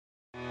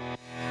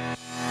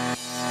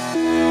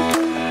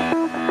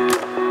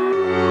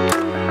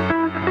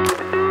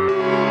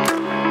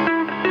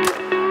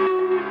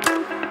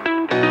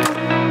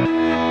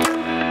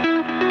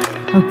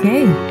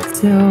Okay,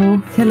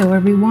 so hello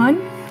everyone.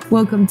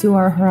 Welcome to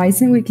our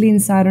Horizen Weekly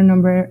Insider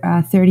number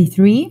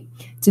 33.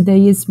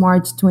 Today is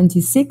March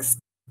 26th,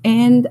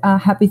 and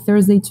happy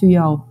Thursday to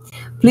y'all.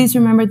 Please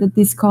remember that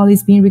this call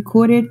is being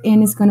recorded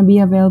and is going to be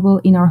available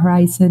in our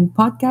Horizen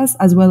podcast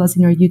as well as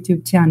in our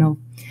YouTube channel.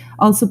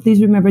 Also,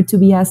 please remember to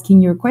be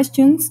asking your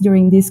questions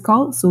during this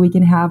call so we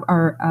can have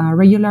our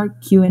regular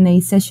Q&A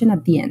session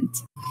at the end.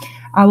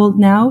 I will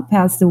now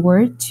pass the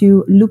word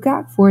to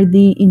Luca for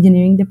the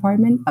engineering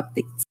department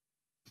updates.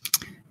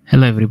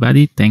 Hello,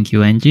 everybody. Thank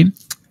you, Angie.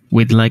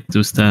 We'd like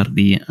to start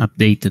the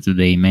update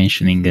today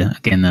mentioning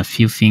again a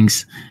few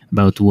things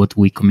about what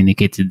we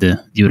communicated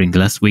during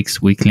last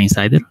week's Weekly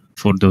Insider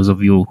for those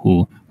of you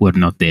who were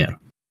not there.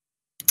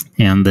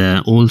 And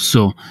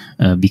also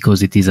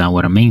because it is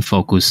our main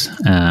focus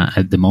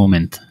at the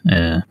moment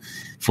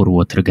for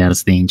what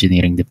regards the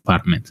engineering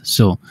department.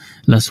 So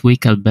last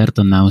week,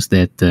 Alberto announced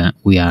that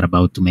we are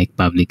about to make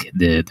public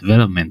the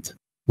development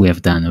we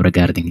have done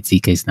regarding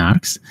ZK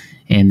snarks.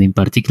 And in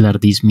particular,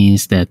 this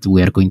means that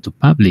we are going to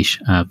publish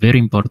a very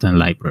important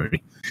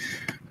library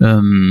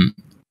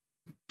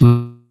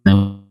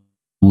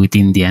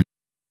within the end.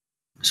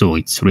 So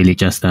it's really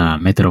just a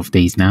matter of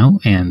days now.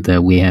 And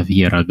we have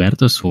here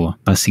Alberto, so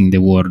passing the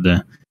word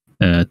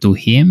to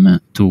him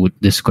to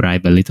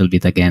describe a little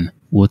bit again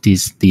what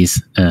is this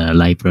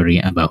library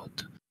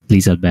about.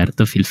 Please,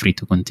 Alberto, feel free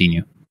to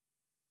continue.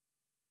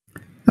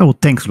 Oh,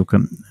 thanks, Luca.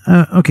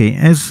 Okay,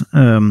 as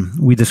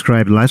we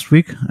described last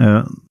week,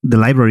 the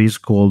library is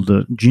called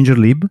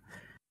GingerLib,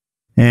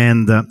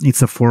 and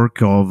it's a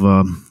fork of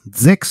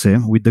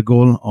Zexe with the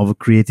goal of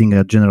creating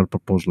a general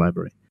purpose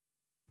library.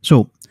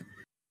 So,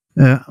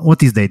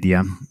 what is the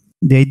idea?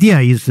 The idea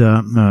is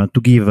to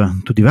give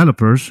to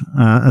developers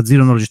a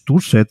zero-knowledge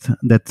toolset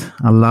that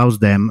allows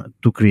them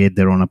to create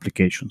their own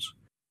applications.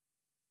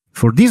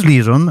 For this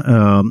reason,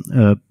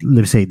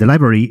 let's say the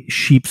library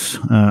ships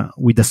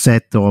with a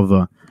set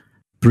of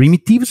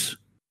primitives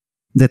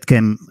that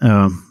can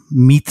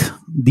meet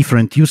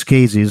different use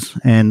cases,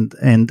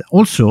 and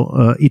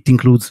also it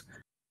includes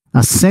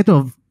a set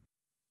of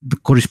the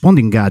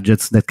corresponding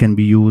gadgets that can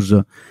be used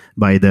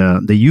by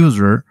the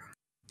user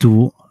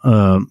to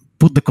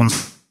put the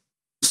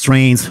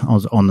constraints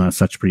on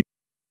such primitives.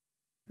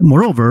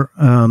 Moreover,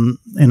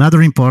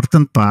 another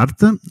important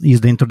part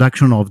is the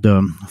introduction of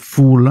the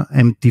full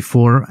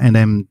MT4 and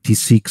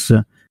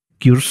MT6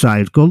 cure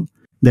cycle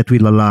that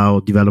will allow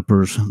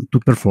developers to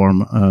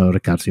perform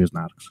recursive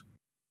snarks.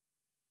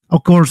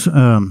 Of course,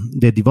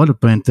 the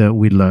development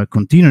will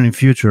continue in the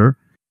future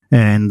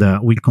and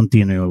will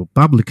continue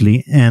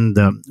publicly, and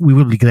we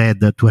will be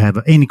glad to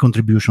have any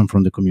contribution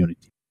from the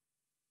community.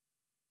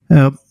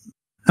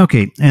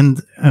 Okay,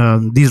 and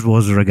this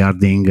was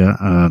regarding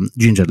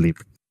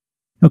GingerLib.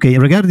 Okay,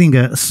 regarding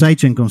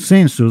sidechain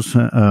consensus,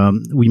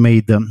 we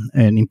made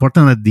an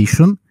important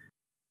addition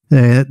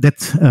that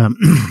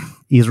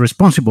is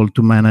responsible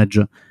to manage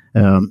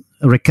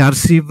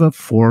recursive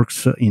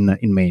forks in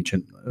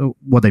mainchain.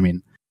 What I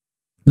mean?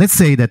 Let's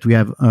say that we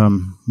have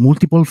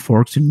multiple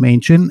forks in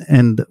mainchain,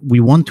 and we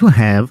want to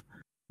have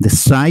the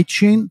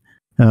sidechain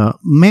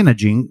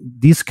managing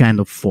this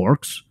kind of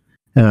forks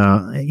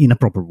in a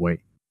proper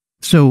way.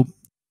 So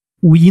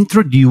we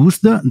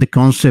introduced the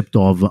concept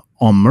of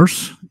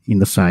ommers in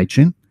the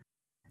sidechain,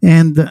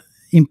 and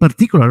in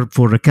particular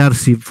for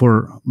recursive,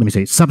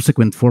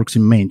 subsequent forks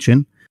in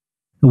mainchain,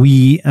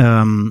 we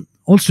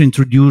also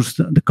introduced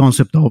the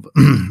concept of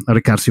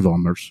recursive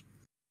ommers.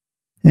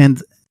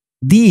 And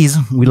these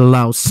will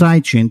allow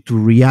sidechain to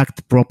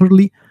react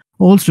properly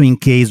also in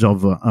case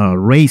of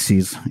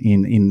races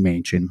in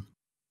mainchain.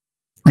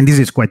 And this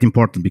is quite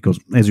important because,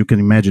 as you can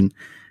imagine,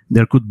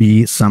 there could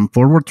be some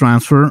forward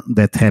transfer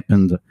that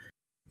happened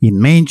in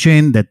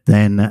mainchain that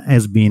then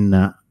has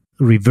been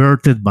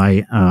reverted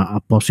by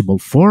a possible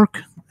fork,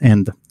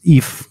 and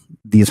if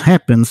this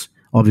happens,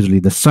 obviously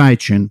the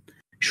sidechain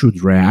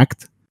should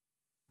react.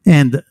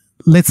 And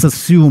let's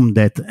assume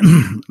that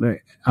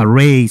a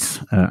race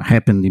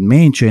happened in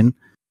mainchain.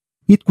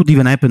 It could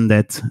even happen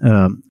that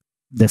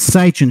the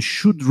sidechain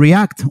should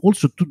react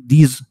also to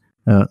this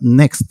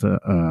next,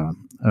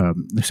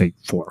 let's say,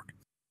 fork.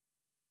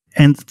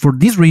 And for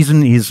this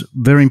reason, it is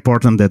very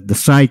important that the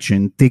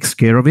sidechain takes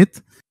care of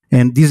it,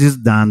 and this is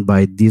done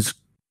by this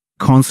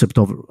concept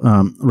of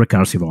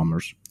recursive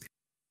ommers.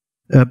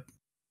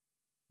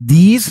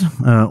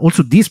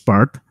 This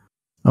part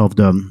of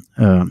the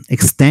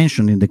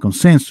extension in the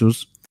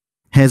consensus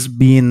has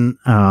been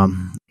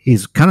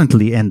is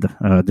currently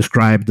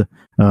described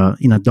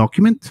in a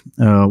document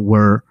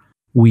where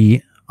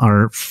we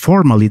are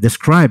formally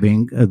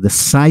describing the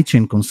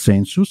sidechain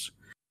consensus,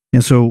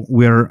 and so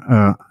we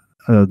are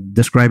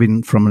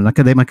describing from an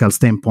academical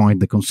standpoint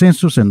the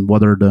consensus and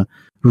what are the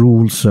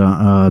rules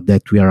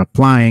that we are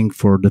applying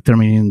for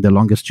determining the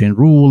longest chain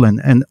rule,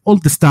 and all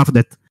the stuff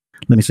that,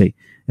 let me say,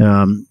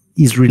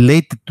 is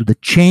related to the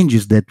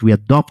changes that we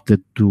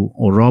adopted to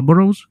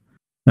Ouroboros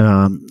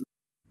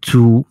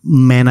to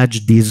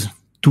manage this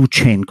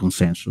two-chain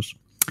consensus.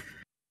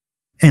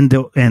 and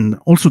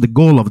also the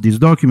goal of this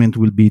document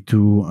will be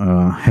to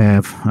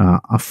have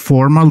a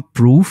formal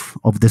proof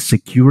of the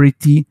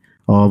security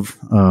of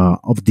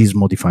this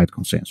modified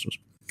consensus.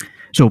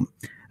 So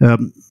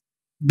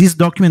this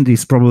document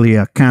is probably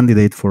a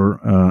candidate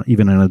for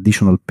even an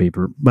additional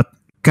paper, but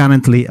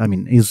currently, I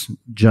mean, is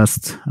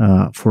just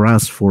for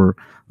us for,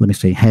 let me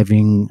say,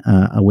 having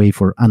a way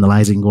for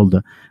analyzing all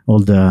the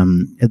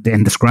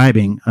and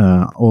describing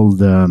all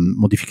the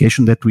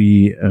modification that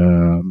we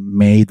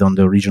made on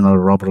the original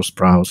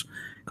Robros-Prowse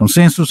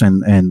consensus,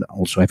 and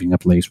also having a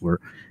place where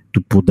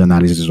to put the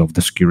analysis of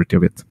the security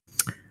of it.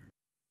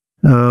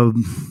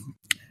 And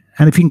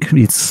I think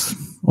it's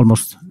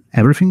almost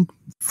everything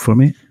for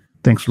me.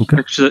 Thanks,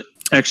 Luca.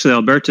 Actually,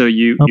 Alberto,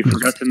 you please.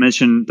 forgot to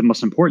mention the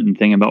most important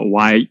thing about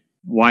why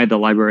the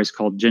library is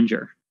called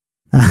Ginger.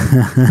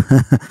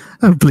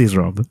 Please,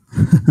 Rob,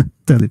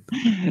 tell it.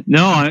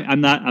 No,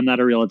 I'm not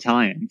a real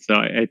Italian, so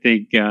I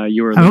think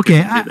you were.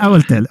 Okay, I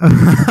will tell.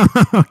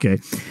 Okay.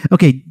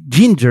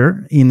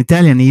 Ginger in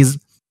Italian is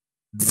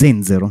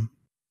zenzero,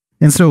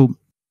 and so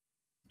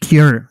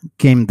here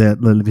came the,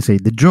 let me say,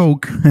 the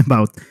joke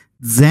about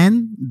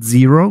Zen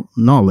zero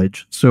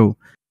knowledge. So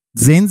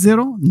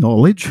zenzero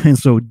knowledge, and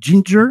so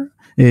Ginger.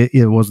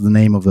 It was the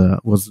name of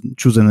was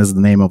chosen as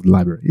the name of the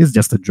library. It's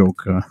just a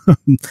joke,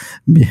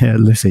 yeah,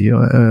 let's say,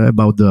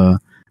 about the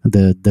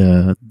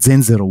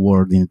zenzero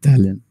word in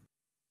Italian.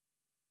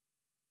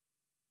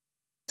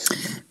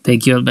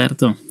 Thank you,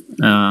 Alberto.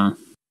 I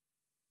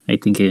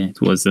think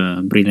it was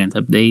a brilliant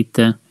update,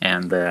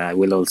 and I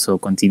will also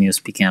continue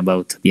speaking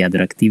about the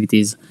other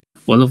activities.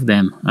 All of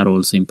them are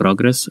also in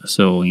progress.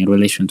 So in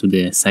relation to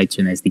the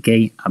sidechain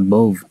SDK,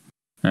 above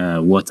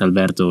what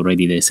Alberto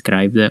already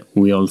described,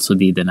 we also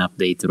did an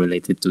update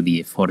related to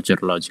the forger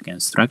logic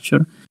and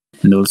structure,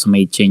 and also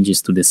made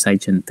changes to the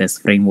sidechain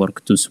test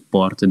framework to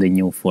support the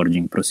new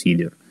forging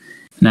procedure.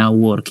 Now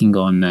working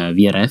on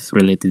VRF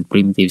related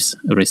primitives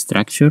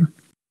restructure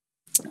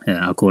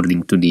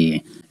according to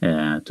the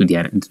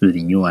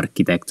new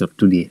architecture,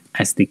 to the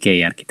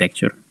SDK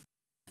architecture.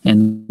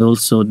 And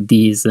also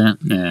these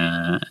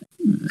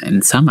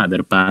and some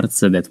other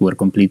parts that were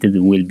completed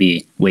will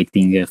be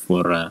waiting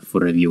for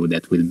review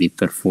that will be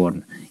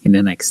performed in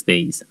the next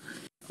days.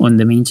 On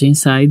the main chain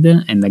side,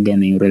 and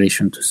again in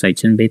relation to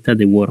sidechain beta,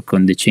 the work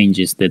on the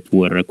changes that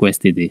were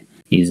requested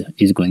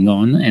is going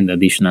on, and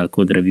additional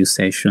code review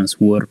sessions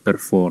were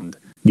performed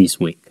this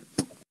week.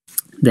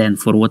 Then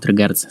for what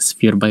regards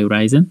Sphere by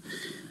Horizen,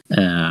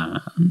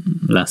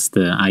 last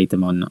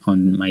item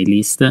on my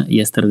list.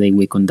 Yesterday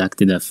we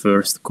conducted a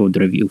first code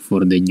review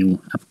for the new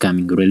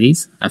upcoming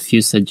release. A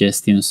few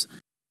suggestions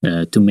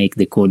to make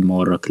the code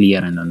more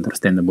clear and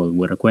understandable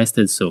were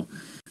requested, so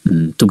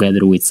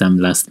together with some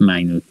last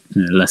minute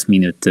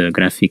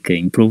graphic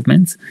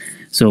improvements.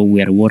 So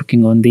we are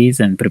working on this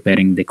and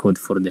preparing the code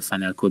for the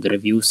final code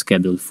review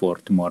scheduled for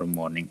tomorrow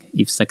morning.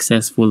 If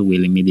successful,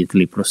 we'll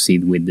immediately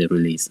proceed with the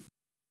release.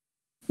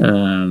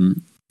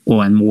 And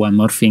one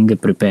more thing,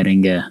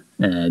 preparing the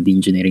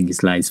engineering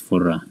slides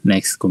for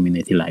next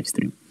community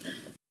livestream.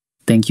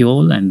 Thank you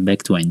all, and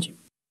back to Angie.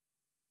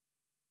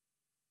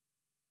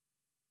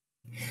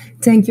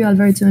 Thank you,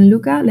 Alberto and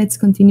Luca. Let's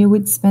continue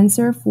with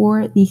Spencer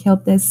for the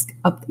Helpdesk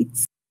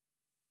updates.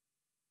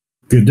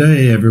 Good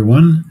day,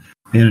 everyone.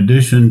 In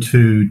addition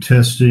to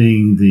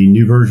testing the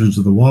new versions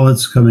of the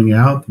wallets coming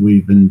out,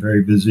 we've been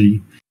very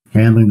busy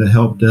handling the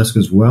Helpdesk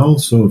as well.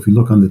 So if you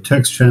look on the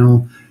text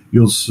channel,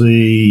 you'll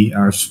see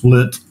our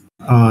split.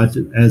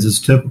 As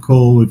is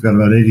typical, we've got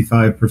about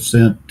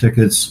 85%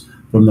 tickets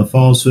from the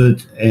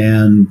faucet,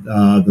 and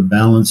the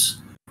balance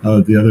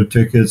of the other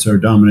tickets are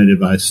dominated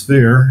by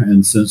Sphere.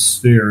 And since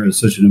Sphere is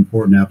such an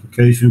important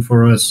application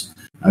for us,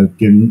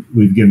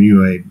 we've given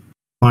you a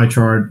pie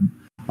chart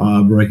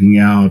breaking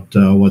out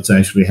what's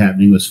actually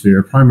happening with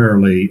Sphere,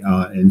 primarily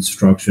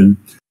instruction.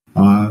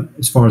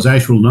 As far as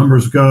actual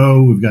numbers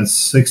go, we've got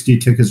 60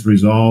 tickets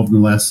resolved in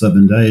the last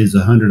 7 days,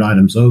 100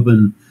 items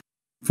open,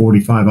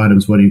 45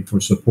 items waiting for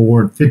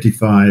support,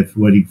 55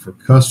 waiting for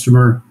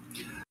customer.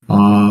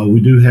 We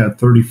do have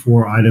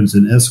 34 items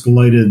in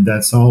escalated.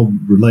 That's all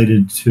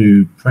related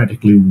to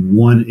practically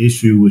one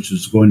issue, which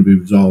is going to be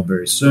resolved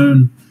very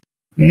soon.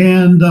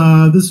 And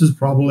this is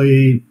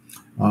probably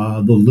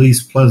the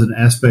least pleasant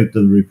aspect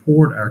of the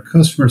report. Our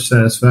customer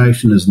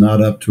satisfaction is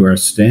not up to our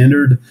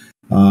standard.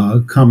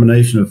 A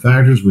combination of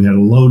factors. We had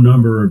a low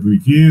number of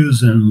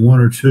reviews and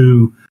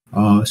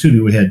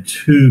we had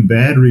 2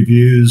 bad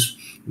reviews,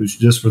 which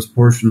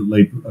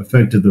disproportionately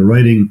affected the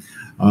rating.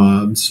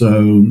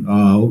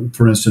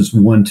 For instance,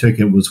 one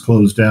ticket was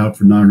closed out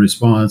for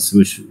non-response,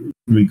 which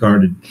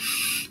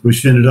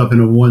ended up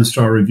in a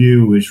 1-star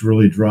review, which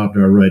really dropped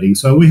our rating.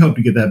 So we hope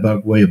to get that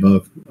back way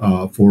above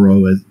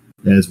 4.0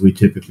 as we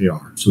typically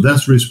are. So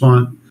that's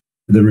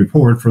the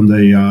report from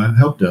the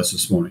Helpdesk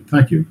this morning.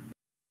 Thank you.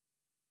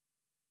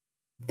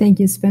 Thank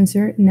you,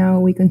 Spencer. Now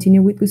we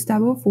continue with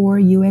Gustavo for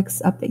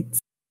UX updates.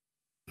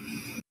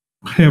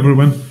 Hey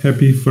everyone,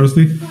 happy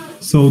Thursday.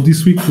 So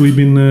this week we've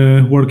been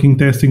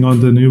testing on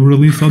the new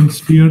release on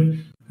Sphere,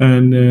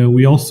 And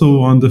we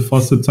also, on the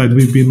faucet side,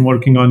 we've been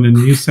working on a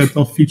new set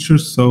of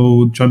features.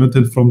 So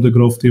Jonathan from the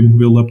growth team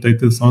will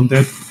update us on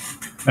that.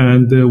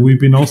 And we've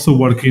been also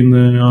working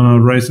on a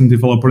Horizen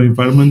developer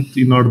environment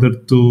in order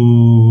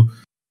to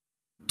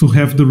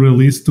have the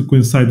release to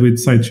coincide with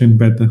sidechain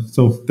beta.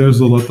 So there's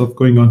a lot of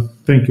going on.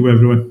 Thank you,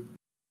 everyone.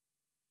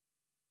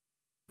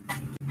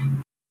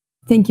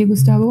 Thank you,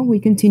 Gustavo. We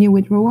continue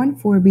with Rowan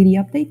for BD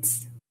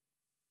updates.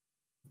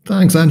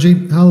 Thanks, Angie.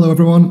 Hello,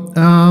 everyone.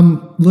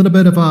 A little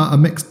bit of a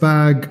mixed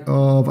bag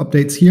of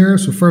updates here.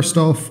 So first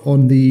off,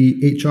 on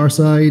the HR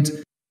side,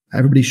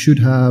 everybody should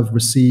have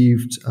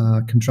received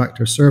a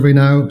contractor survey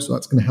now. So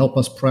that's going to help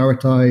us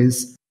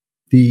prioritize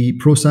the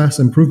process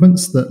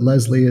improvements that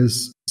Leslie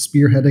is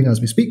spearheading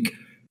as we speak.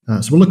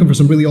 So we're looking for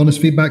some really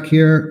honest feedback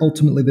here.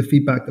 Ultimately, the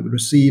feedback that we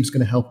receive is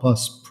going to help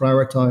us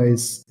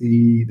prioritize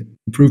the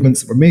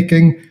improvements that we're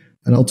making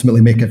and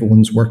ultimately make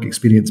everyone's work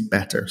experience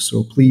better.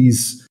 So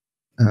please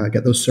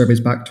get those surveys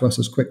back to us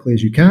as quickly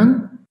as you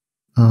can.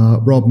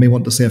 Rob may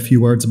want to say a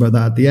few words about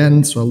that at the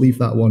end, so I'll leave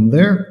that one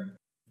there.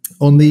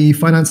 On the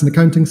finance and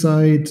accounting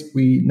side,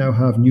 we now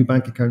have new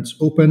bank accounts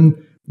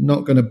open.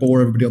 Not going to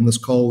bore everybody on this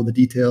call with the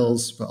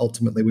details, but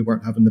ultimately we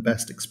weren't having the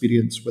best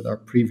experience with our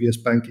previous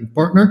banking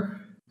partner.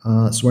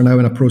 So we're now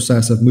in a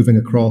process of moving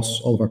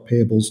across all of our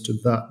payables to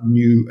that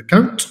new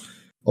account.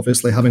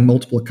 Obviously having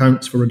multiple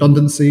accounts for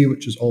redundancy,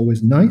 which is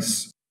always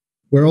nice.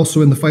 We're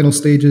also in the final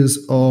stages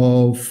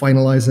of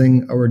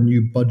finalizing our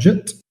new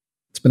budget.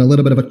 It's been a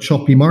little bit of a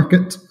choppy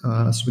market,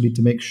 so we need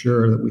to make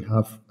sure that we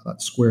have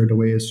that squared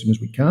away as soon as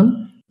we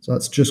can. So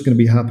that's just going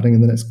to be happening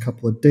in the next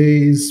couple of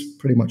days.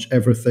 Pretty much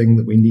everything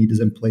that we need is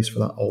in place for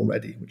that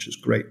already, which is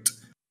great.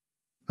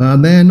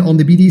 And then on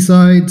the BD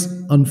side,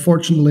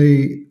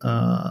 unfortunately,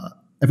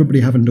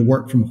 everybody having to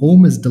work from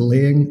home is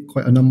delaying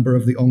quite a number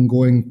of the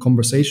ongoing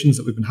conversations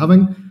that we've been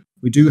having.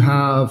 We do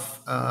have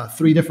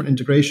 3 different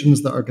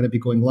integrations that are going to be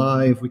going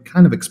live. We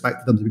kind of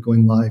expected them to be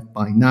going live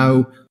by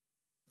now.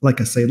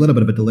 Like I say, a little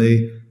bit of a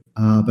delay,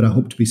 but I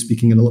hope to be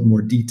speaking in a little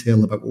more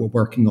detail about what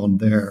we're working on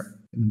there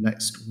in the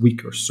next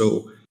week or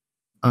so.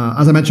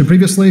 As I mentioned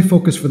previously,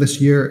 focus for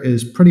this year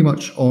is pretty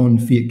much on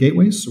fiat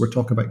gateways. So we're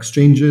talking about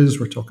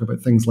exchanges, we're talking about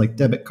things like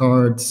debit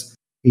cards,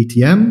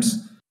 ATMs.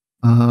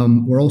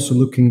 We're also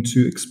looking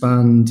to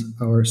expand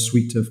our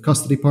suite of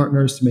custody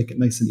partners to make it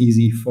nice and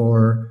easy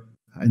for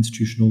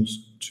institutionals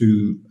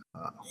to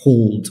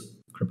hold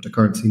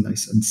cryptocurrency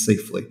nice and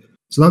safely.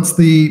 So that's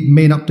the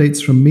main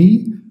updates from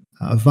me.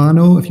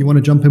 Vano, if you want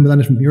to jump in with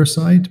anything from your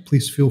side,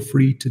 please feel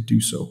free to do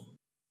so.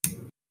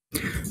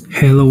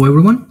 Hello,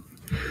 everyone.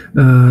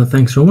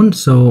 Thanks, Rowan.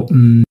 So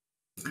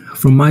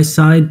from my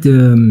side,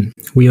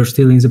 we are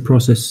still in the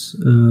process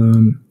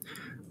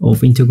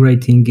of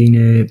integrating in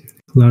a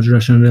large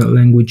Russian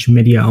language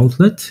media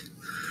outlet.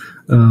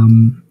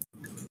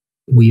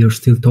 We are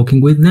still talking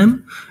with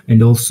them,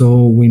 and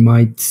also we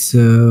might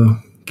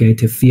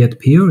get a fiat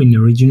pair in a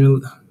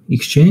regional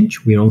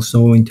exchange. We are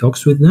also in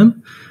talks with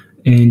them.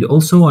 And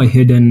also I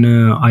had an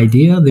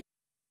idea this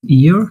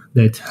year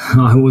that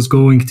I was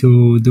going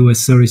to do a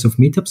series of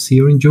meetups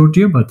here in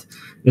Georgia, but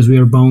as we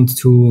are bound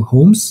to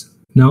homes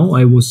now,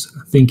 I was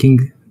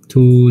thinking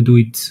to do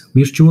it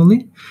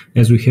virtually,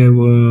 as we have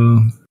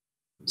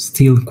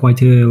still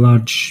quite a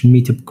large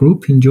meetup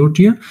group in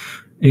Georgia.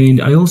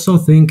 And I also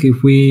think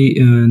if we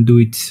do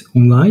it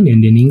online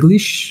and in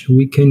English,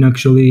 we can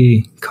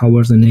actually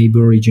cover the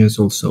neighbor regions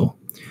also,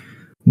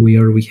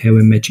 where we have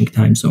a matching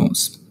time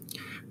zones.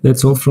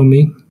 That's all from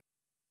me.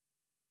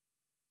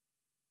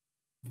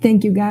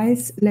 Thank you,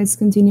 guys. Let's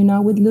continue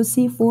now with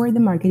Lucy for the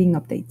marketing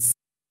updates.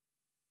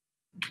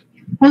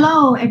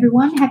 Hello,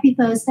 everyone. Happy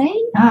Thursday.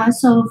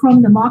 So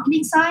from the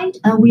marketing side,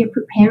 we are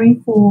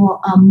preparing for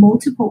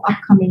multiple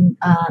upcoming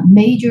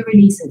major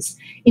releases,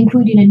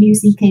 including a new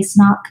ZK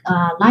Snark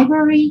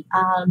library,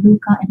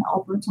 Luca and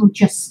Alberto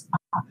just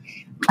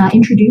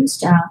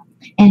introduced,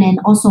 and then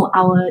also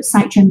our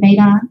sidechain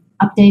beta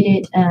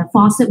updated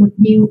faucet with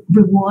new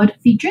reward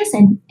features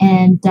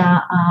and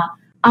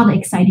other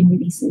exciting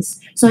releases.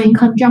 So in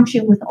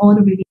conjunction with all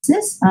the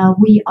releases,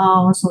 we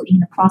are also in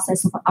the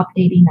process of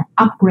updating and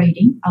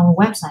upgrading our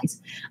websites,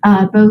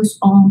 both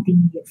on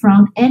the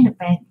front and the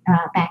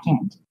back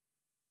end.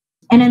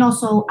 And then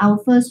also our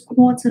first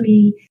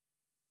quarterly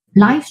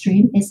live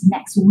stream is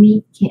next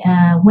week,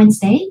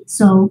 Wednesday.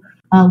 So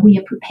we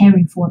are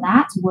preparing for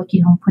that,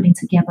 working on putting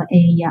together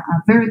a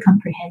very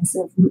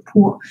comprehensive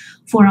report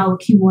for our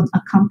Q1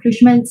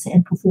 accomplishments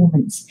and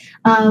performance.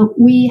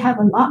 We have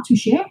a lot to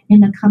share in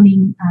the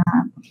coming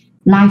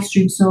live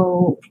stream,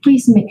 so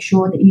please make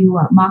sure that you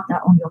mark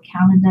that on your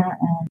calendar.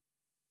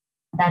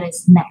 That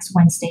is next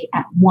Wednesday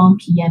at 1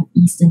 p.m.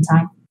 Eastern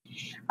Time.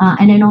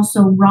 And then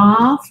also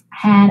Rolf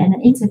had an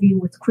interview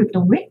with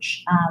Crypto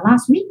Rich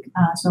last week.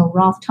 So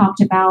Rolf talked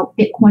about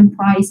Bitcoin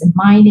price and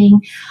mining,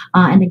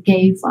 and it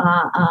gave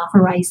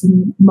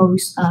Horizen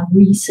most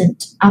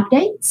recent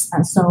updates.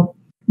 So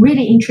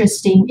really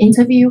interesting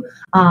interview.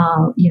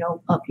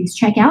 Please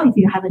check out if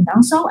you haven't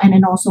done so. And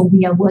then also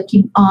we are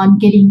working on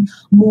getting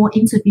more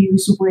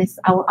interviews with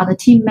our other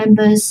team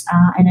members,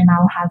 and then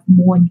I'll have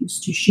more news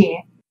to share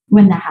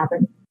when that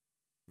happens.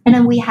 And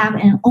then we have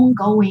an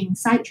ongoing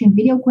sidechain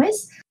video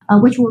quiz,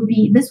 which will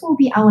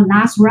be our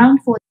last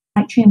round for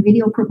sidechain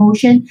video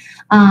promotion.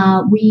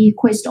 We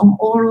quizzed on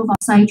all of our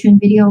sidechain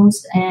videos,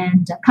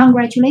 and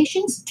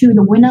congratulations to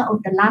the winner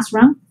of the last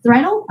round,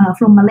 Threadle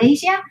from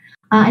Malaysia.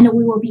 And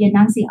we will be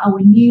announcing our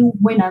new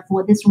winner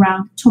for this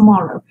round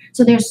tomorrow.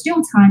 So there's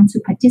still time to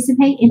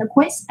participate in the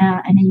quiz,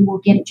 and then you will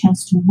get a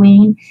chance to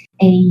win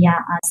a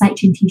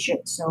sidechain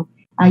T-shirt. So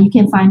you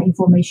can find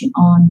information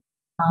on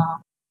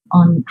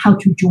how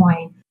to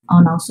join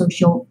on our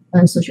social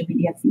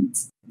media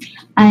feeds.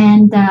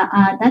 And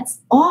that's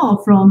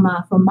all from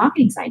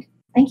marketing side.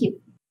 Thank you.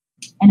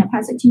 And I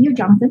pass it to you,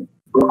 Jonathan.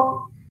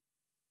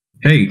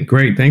 Hey,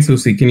 great. Thanks,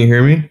 Lucy. Can you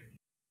hear me?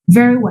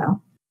 Very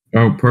well.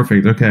 Oh,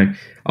 perfect. Okay.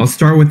 I'll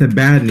start with the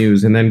bad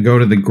news and then go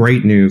to the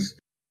great news.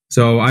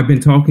 So I've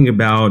been talking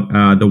about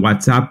the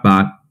WhatsApp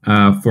bot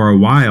for a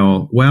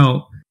while.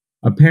 Well,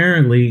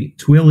 apparently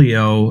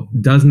Twilio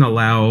doesn't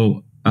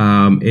allow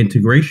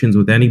integrations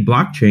with any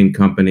blockchain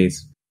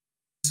companies.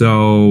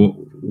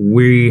 So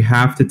we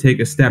have to take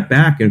a step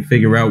back and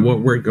figure out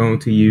what we're going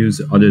to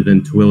use other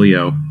than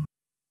Twilio.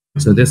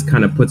 So this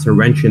kind of puts a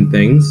wrench in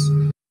things.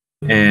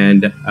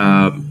 And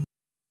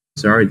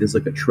sorry, there's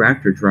like a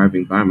tractor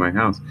driving by my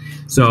house.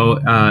 So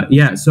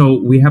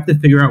so we have to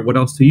figure out what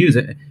else to use.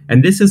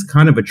 And this is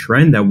kind of a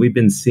trend that we've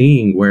been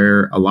seeing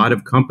where a lot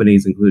of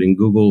companies, including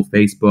Google,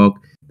 Facebook,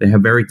 they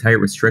have very tight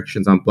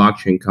restrictions on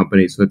blockchain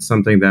companies. So it's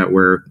something that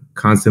we're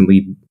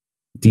constantly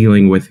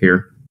dealing with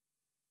here.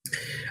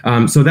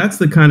 So that's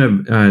the kind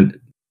of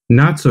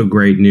not so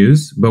great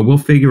news, but we'll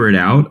figure it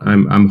out.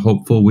 I'm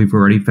hopeful. We've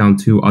already found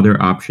 2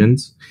 other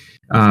options.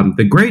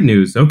 The great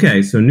news.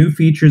 Okay, so new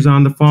features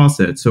on the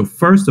faucet. So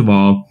first of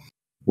all,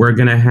 we're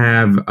going to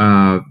have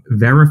a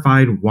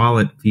verified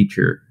wallet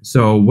feature.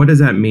 So what does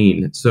that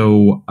mean?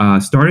 So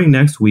starting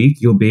next week,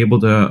 you'll be able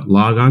to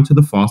log on to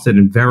the faucet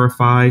and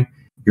verify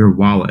your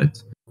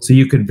wallet. So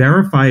you could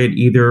verify it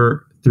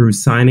either through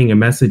signing a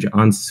message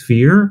on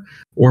Sphere,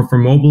 or for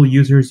mobile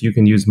users, you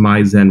can use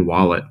My Zen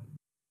Wallet.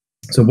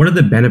 So what are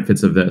the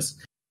benefits of this?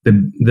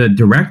 The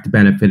direct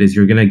benefit is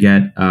you're going to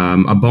get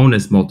a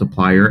bonus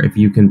multiplier if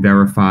you can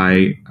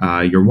verify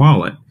your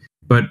wallet.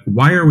 But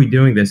why are we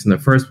doing this in the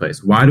first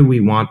place? Why do we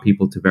want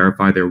people to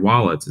verify their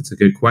wallets? It's a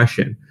good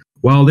question.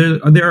 Well,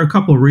 there are a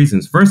couple of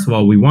reasons. First of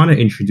all, we want to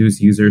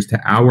introduce users to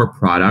our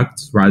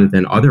products rather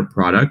than other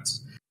products.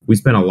 We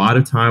spent a lot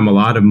of time, a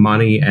lot of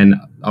money, and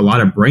a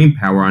lot of brain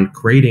power on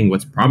creating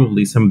what's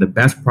probably some of the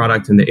best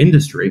products in the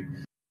industry.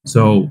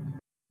 So,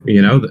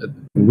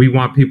 we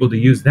want people to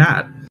use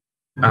that.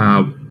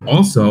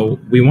 Also,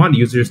 we want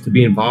users to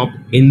be involved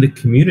in the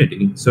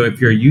community. So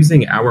if you're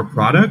using our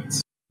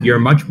products, you're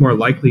much more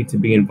likely to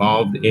be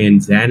involved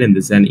in Zen and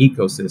the Zen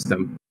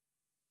ecosystem.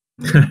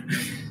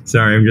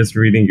 Sorry, I'm just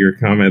reading your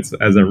comments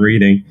as I'm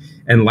reading.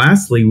 And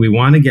lastly, we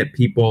want to get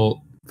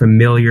people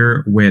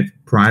familiar with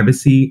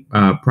privacy,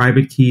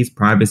 private keys,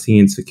 privacy,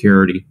 and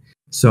security.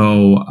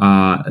 So,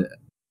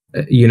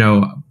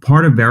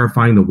 part of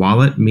verifying the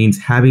wallet means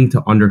having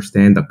to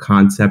understand the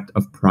concept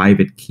of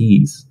private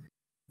keys.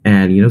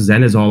 And,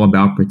 Zen is all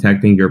about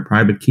protecting your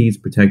private keys,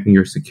 protecting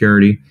your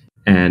security.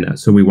 And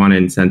so we want to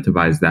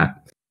incentivize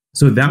that.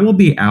 So that will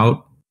be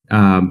out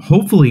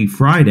hopefully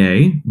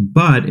Friday.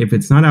 But if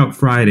it's not out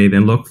Friday,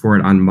 then look for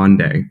it on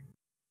Monday.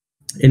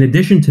 In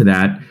addition to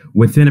that,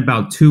 within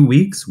about 2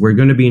 weeks, we're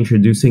going to be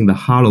introducing the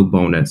HODL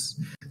bonus.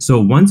 So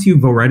once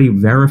you've already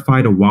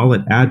verified a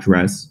wallet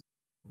address,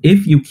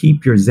 if you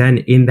keep your Zen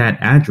in that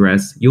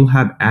address, you'll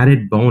have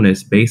added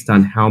bonus based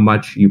on how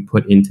much you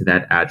put into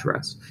that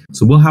address.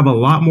 So we'll have a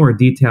lot more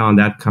detail on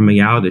that coming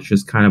out. It's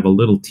just kind of a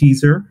little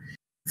teaser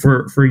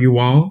for you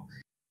all.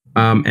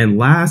 And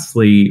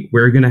lastly,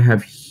 we're going to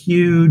have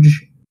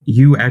huge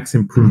UX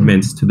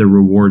improvements to the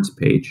rewards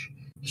page.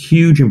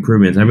 Huge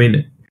improvements. I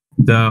mean,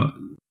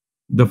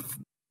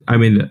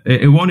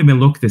 it won't even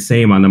look the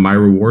same on the My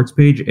Rewards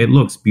page. It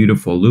looks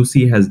beautiful.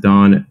 Lucy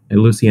and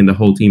the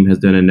whole team has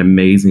done an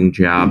amazing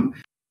job.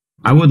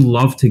 I would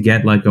love to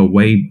get like a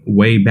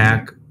way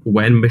back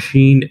when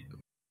machine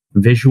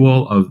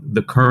visual of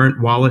the current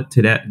wallet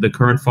today, the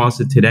current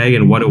faucet today,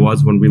 and what it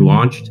was when we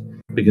launched,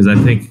 because I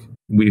think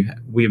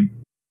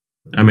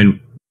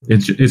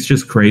it's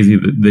just crazy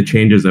the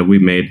changes that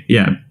we've made.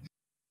 Yeah.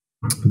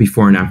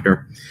 Before and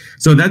after.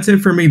 So that's it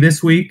for me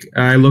this week.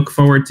 I look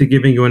forward to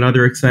giving you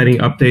another exciting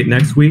update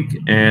next week,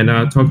 and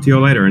talk to you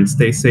later, and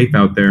stay safe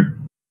out there.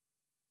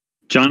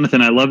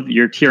 Jonathan, I love that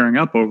you're tearing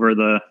up over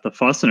the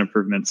faucet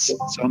improvements.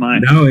 So am I.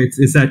 No,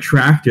 it's that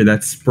tractor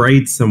that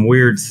sprayed some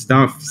weird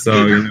stuff.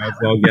 So it's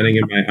all getting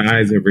in my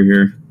eyes over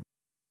here.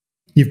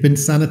 You've been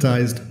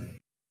sanitized.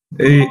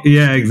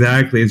 Yeah,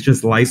 exactly. It's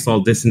just Lysol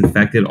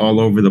disinfected all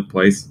over the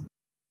place.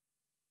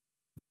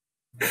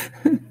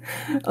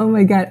 Oh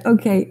my God.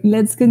 Okay,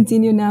 let's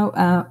continue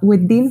now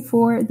with Dean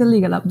for the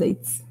legal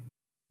updates.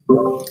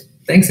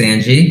 Thanks,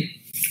 Angie.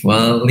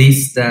 Well, at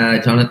least,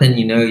 Jonathan,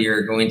 you know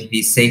you're going to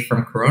be safe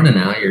from Corona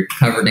now. You're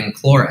covered in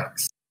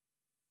Clorox.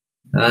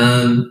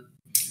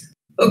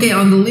 Okay,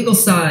 on the legal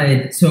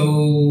side,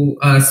 so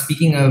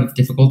speaking of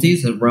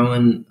difficulties,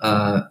 Rowan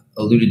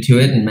alluded to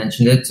it and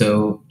mentioned it.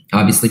 So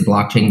obviously,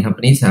 blockchain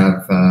companies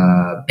have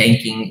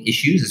banking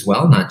issues as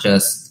well, not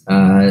just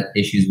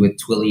issues with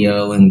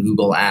Twilio and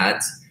Google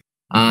Ads.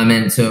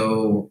 And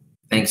so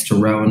thanks to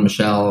Rowan,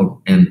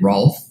 Michelle, and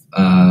Rolf,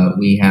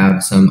 we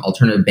have some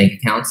alternative bank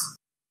accounts.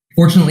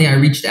 Fortunately, I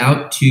reached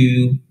out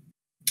to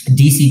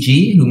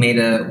DCG, who made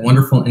a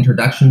wonderful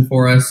introduction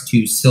for us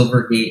to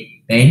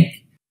Silvergate Bank.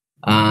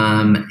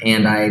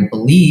 And I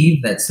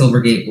believe that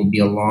Silvergate will be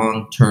a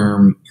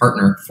long-term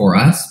partner for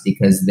us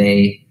because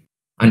they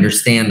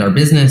understand our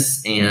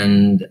business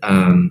and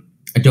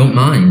don't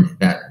mind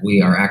that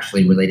we are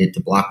actually related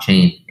to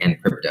blockchain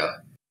and crypto.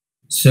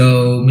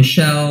 So,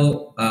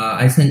 Michelle,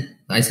 I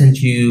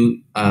sent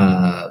you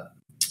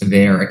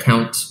their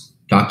account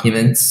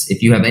documents.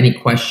 If you have any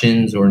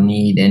questions or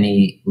need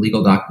any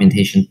legal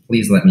documentation,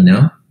 please let me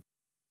know.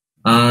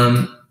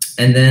 And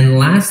then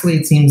lastly,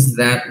 it seems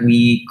that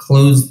we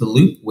closed the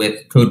loop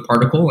with Code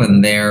Particle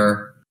and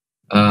their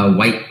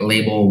white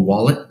label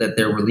wallet that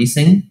they're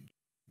releasing.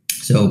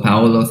 So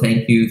Paolo,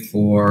 thank you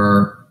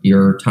for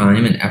your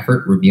time and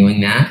effort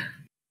reviewing that.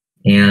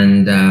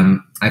 And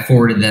I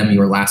forwarded them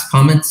your last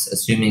comments,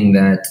 assuming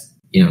that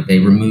they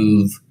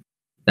remove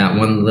that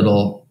one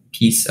little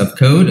piece of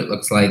code. It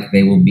looks like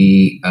they will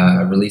be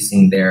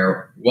releasing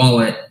their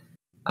wallet.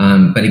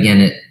 But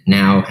again, it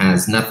now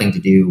has nothing to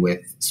do with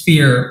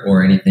Sphere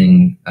or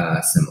anything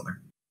similar.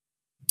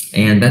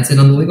 And that's it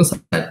on the legal side.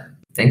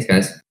 Thanks,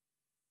 guys.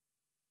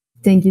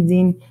 Thank you,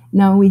 Dean.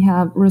 Now we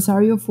have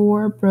Rosario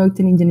for Product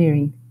and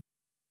Engineering.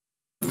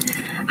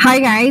 Hi,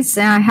 guys.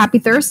 Happy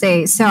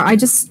Thursday. So I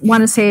just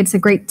want to say it's a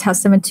great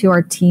testament to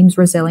our team's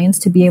resilience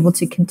to be able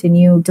to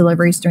continue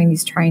deliveries during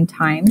these trying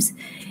times.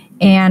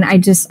 And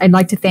I'd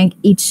like to thank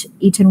each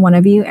and one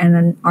of you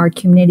and our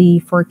community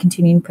for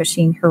continuing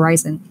pushing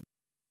Horizen.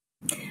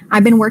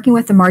 I've been working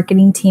with the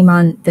marketing team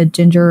on the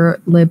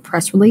Ginger Lib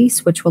press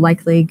release, which will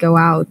likely go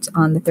out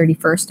on the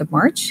 31st of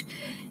March.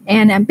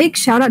 And a big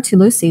shout out to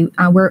Lucy.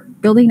 We're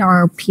building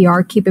our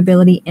PR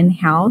capability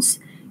in-house.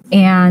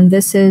 And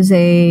this is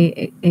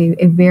a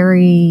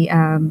very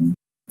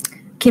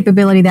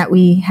capability that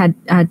we had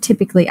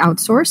typically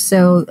outsourced.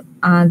 So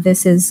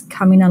this is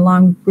coming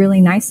along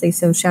really nicely.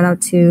 So shout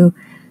out to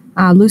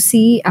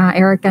Lucy,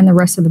 Eric, and the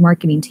rest of the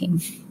marketing team.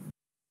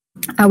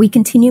 We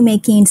continue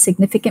making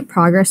significant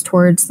progress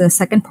towards the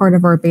second part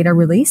of our beta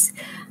release,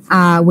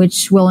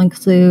 which will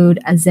include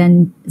a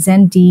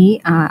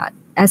ZenD,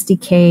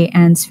 SDK,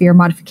 and Sphere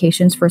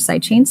modifications for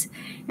sidechains.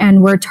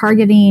 And we're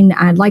targeting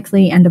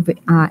likely end of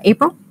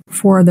April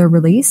for the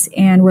release.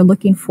 And we're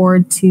looking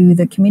forward to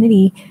the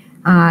community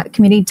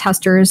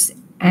testers,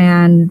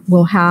 and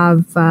we'll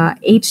have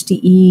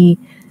HDE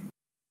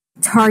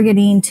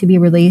targeting to be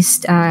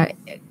released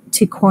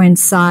to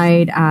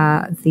coincide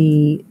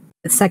the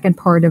second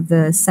part of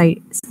the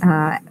site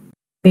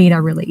beta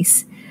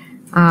release.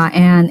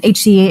 And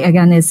HDE,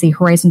 again, is the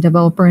Horizen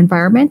developer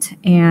environment,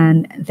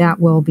 and that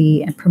will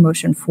be a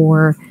promotion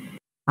for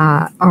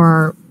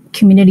our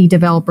community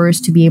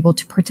developers to be able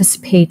to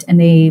participate in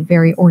a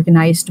very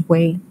organized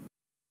way.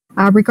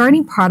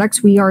 Regarding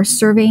products, we are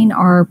surveying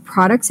our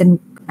products and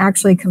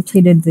actually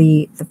completed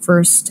the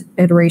first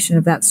iteration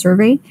of that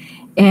survey.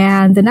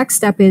 And the next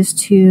step is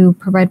to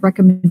provide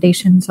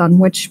recommendations on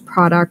which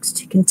products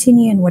to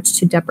continue and which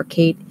to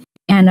deprecate,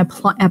 and a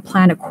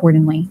plan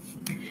accordingly.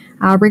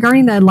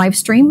 Regarding the live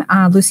stream,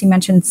 Lucy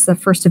mentioned it's the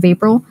 1st of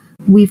April.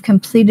 We've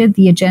completed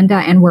the agenda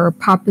and we're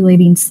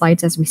populating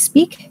slides as we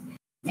speak.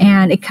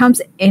 And it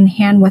comes in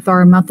hand with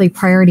our monthly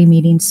priority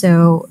meeting.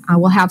 So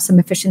we'll have some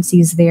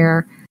efficiencies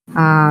there,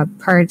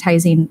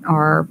 prioritizing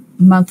our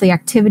monthly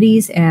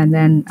activities and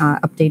then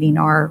updating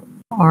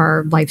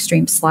our live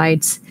stream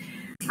slides.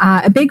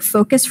 A big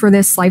focus for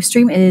this live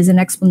stream is an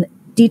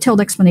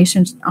detailed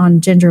explanation on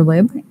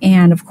GingerLib,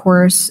 and of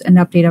course, an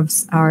update of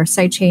our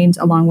sidechains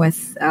along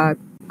with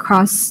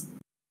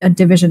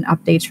cross-division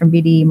updates from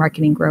BD,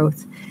 marketing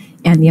growth,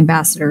 and the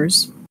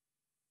ambassadors.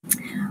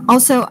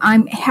 Also,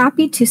 I'm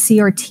happy to see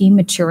our team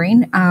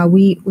maturing.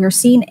 We're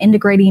seeing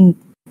integrating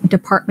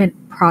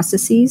department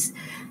processes,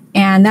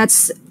 and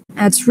that's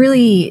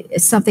really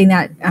something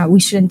that we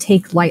shouldn't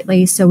take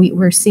lightly. So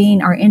we're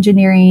seeing our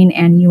engineering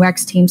and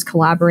UX teams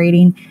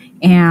collaborating,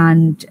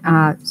 and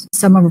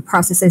some of the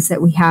processes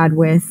that we had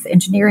with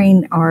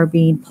engineering are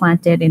being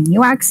planted in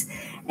UX,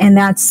 and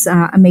that's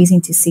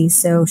amazing to see.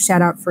 So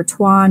shout out for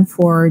Tuan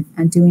for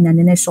doing an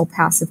initial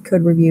passive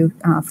code review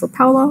for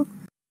Paolo,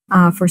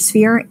 for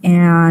Sphere,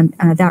 and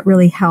that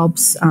really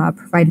helps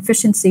provide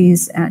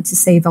efficiencies to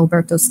save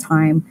Alberto's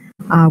time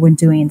when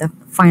doing the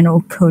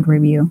final code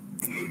review.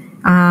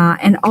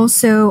 And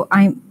also,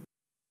 I'm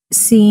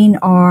seeing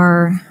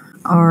our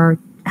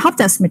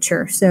Helpdesk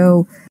mature.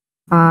 So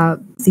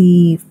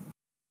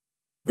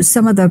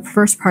some of the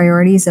first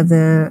priorities of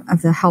the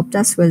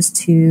Helpdesk was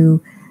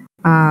to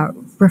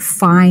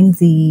refine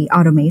the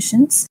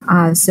automations.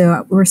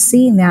 So we're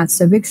seeing that.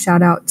 So big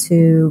shout out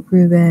to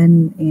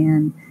Ruben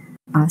and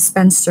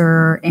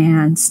Spencer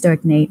and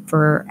Stoic Nate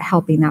for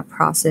helping that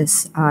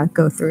process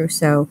go through.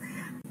 So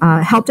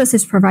Helpdesk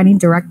is providing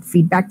direct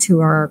feedback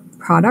to our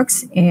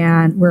products,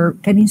 and we're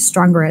getting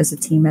stronger as a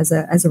team as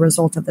a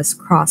result of this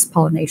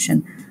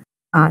cross-pollination.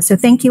 So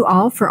thank you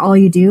all for all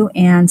you do,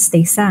 and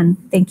stay sun.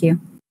 Thank you.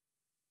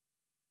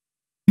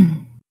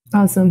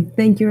 Awesome.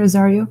 Thank you,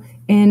 Rosario.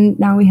 And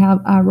now we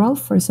have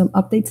Rolf for some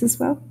updates as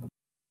well.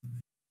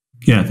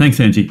 Yeah, thanks,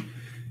 Angie.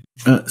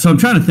 So I'm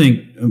trying to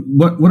think,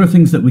 what are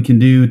things that we can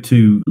do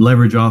to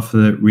leverage off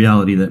the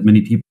reality that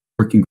many people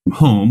are working from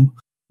home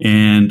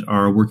and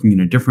are working in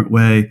a different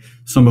way.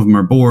 Some of them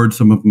are bored.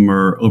 Some of them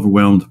are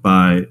overwhelmed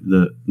by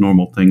the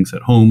normal things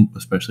at home,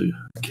 especially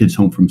kids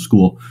home from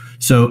school.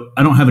 So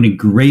I don't have any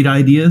great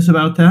ideas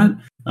about that.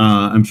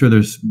 I'm sure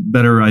there's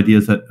better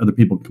ideas that other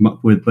people come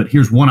up with, but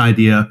here's one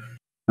idea.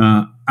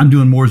 I'm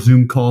doing more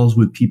Zoom calls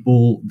with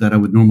people that I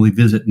would normally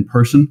visit in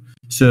person.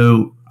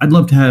 So I'd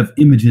love to have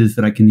images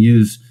that I can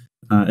use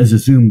as a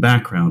Zoom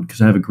background,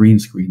 because I have a green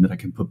screen that I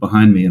can put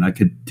behind me, and I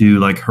could do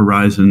like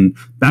Horizen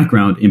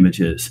background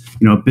images,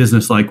 a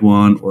business-like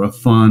one or a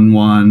fun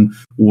one,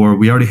 or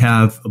we already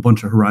have a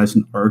bunch of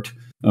Horizen art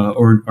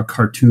or a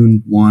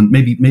cartoon one,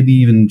 maybe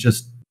even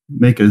just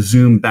make a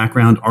Zoom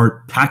background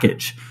art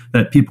package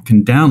that people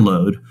can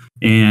download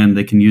and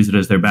they can use it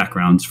as their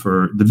backgrounds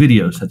for the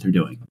videos that they're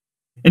doing.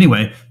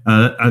 Anyway,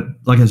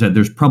 like I said,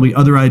 there's probably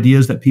other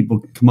ideas that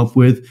people come up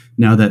with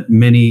now that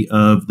many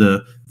of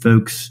the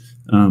folks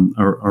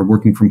are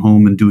working from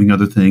home and doing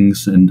other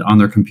things and on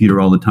their computer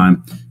all the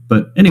time.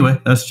 But anyway,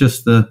 that's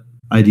just the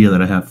idea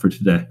that I have for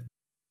today.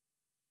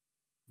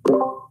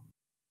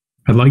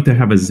 I'd like to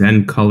have a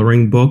Zen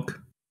coloring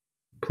book,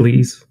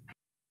 please.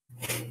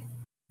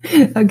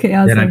 Okay,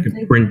 awesome. That I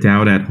could print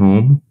out at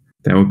home.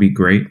 That would be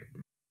great.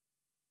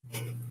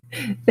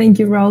 Thank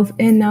you, Rolf.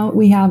 And now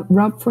we have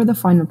Rob for the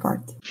final part.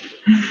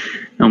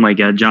 Oh my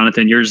God,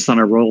 Jonathan, you're just on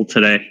a roll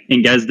today.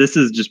 And guys, this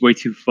is just way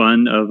too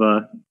fun of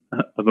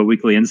a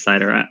weekly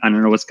insider. I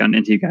don't know what's gotten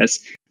into you guys.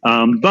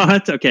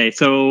 But okay,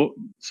 so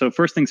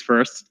first things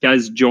first,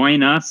 guys,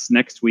 join us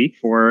next week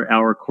for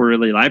our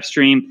quarterly live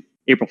stream,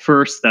 April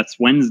 1st. That's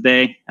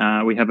Wednesday.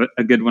 We have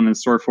a good one in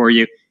store for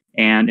you.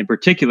 And in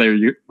particular,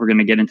 we're going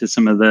to get into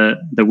some of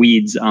the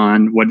weeds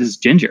on what is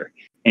ginger.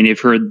 And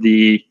you've heard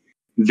the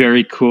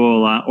very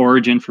cool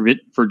origin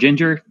for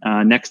ginger.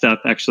 Next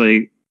up,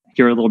 actually,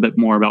 hear a little bit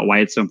more about why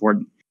it's so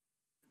important.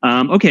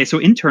 Okay, so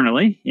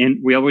internally, and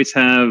we always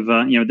have,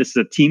 this is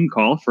a team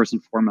call first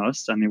and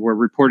foremost. I mean, we're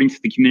reporting to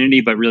the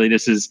community, but really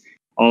this is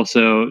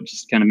also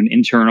just kind of an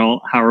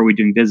internal, how are we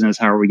doing business?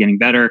 How are we getting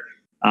better?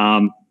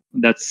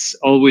 That's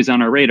always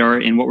on our radar.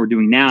 And what we're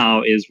doing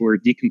now is we're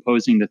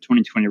decomposing the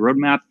 2020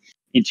 roadmap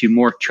into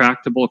more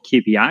tractable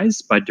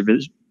KPIs by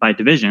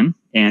division,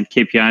 and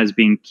KPIs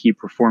being key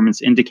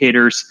performance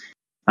indicators.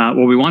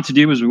 What we want to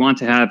do is we want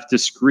to have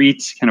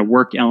discrete kind of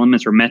work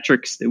elements or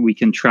metrics that we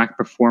can track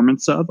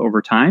performance of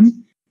over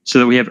time, so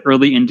that we have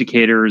early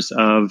indicators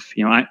of,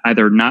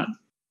 either not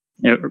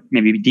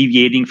maybe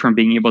deviating from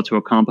being able to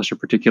accomplish a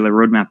particular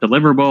roadmap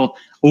deliverable,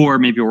 or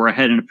maybe we're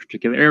ahead in a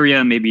particular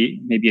area, maybe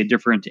a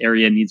different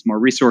area needs more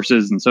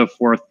resources and so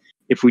forth.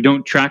 If we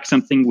don't track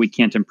something, we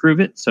can't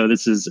improve it. So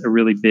this is a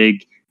really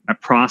big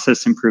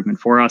process improvement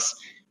for us.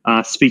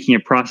 Speaking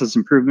of process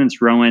improvements,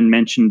 Rowan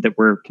mentioned that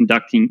we're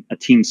conducting a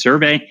team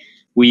survey.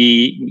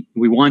 We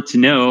want to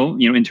know,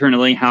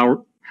 internally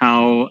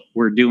how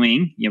we're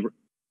doing,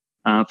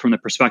 from the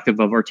perspective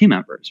of our team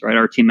members, right?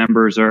 Our team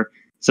members are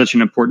such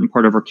an important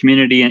part of our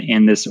community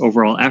and this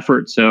overall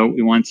effort. So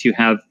we want to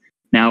have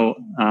now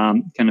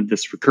kind of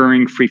this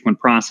recurring,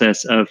 frequent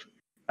process of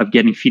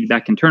getting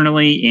feedback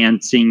internally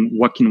and seeing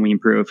what can we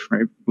improve,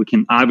 right? We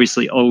can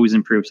obviously always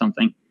improve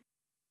something.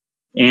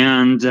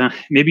 And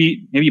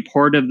maybe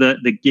part of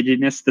the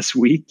giddiness this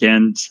week,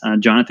 and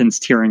Jonathan's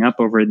tearing up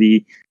over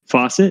the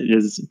faucet,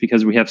 is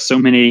because we have so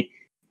many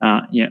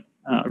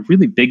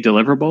really big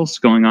deliverables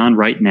going on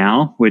right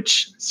now,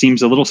 which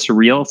seems a little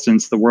surreal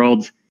since the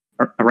world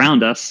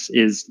around us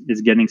is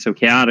getting so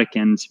chaotic.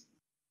 And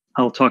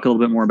I'll talk a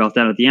little bit more about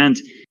that at the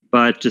end.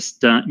 But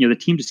just the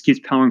team just keeps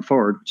powering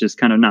forward, which is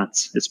kind of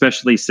nuts,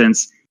 especially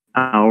since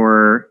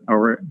our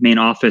main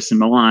office in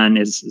Milan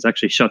is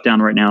actually shut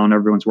down right now and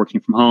everyone's working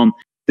from home.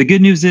 The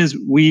good news is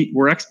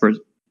we're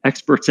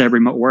experts at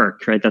remote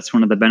work, right? That's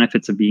one of the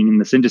benefits of being in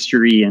this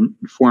industry and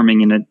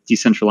forming in a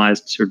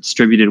decentralized or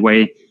distributed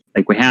way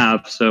like we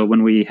have. So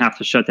when we have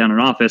to shut down an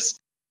office,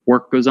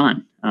 work goes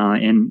on.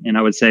 And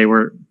I would say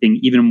we're being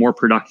even more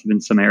productive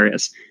in some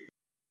areas.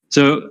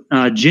 So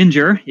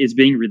Ginger is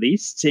being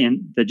released,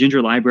 and the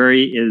Ginger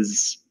library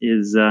is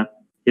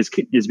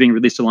being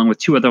released along with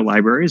two other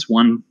libraries,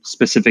 one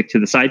specific to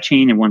the side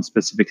chain and one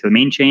specific to the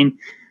main chain.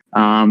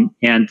 And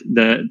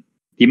the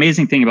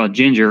amazing thing about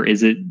Ginger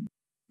is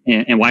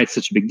and why it's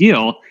such a big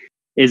deal,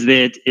 is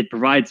that it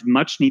provides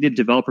much needed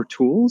developer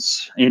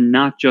tools, and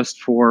not just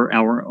for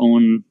our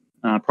own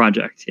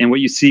project. And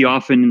what you see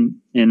often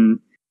in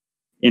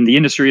in the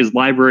industry is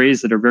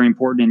libraries that are very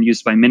important and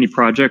used by many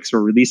projects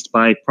or released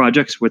by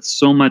projects with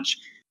so much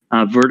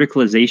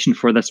verticalization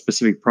for that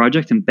specific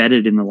project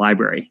embedded in the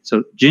library.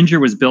 So Ginger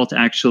was built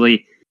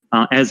actually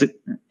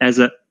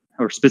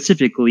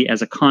specifically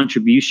as a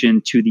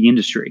contribution to the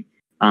industry.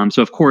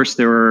 So of course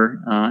there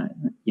are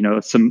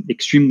some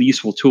extremely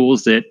useful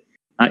tools that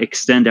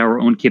extend our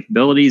own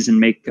capabilities and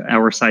make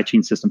our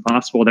sidechain system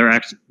possible.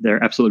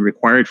 They're absolutely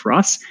required for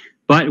us.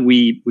 But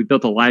we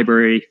built a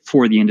library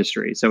for the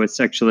industry. So it's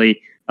actually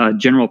a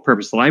general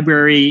purpose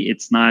library.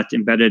 It's not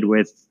embedded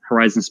with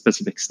Horizen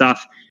specific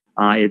stuff.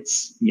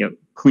 It's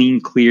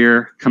clean,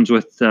 clear, comes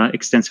with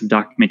extensive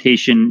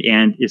documentation,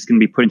 and is going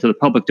to be put into the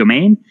public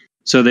domain.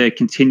 So the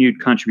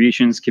continued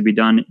contributions can be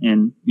done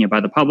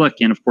by the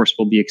public, and of course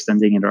we'll be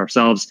extending it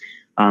ourselves.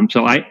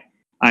 So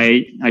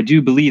I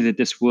do believe that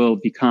this will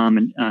become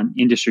an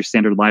industry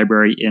standard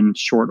library in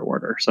short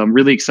order. So I'm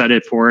really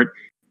excited for it.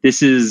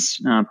 This is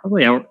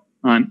probably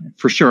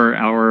for sure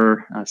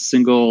our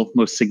single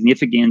most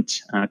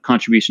significant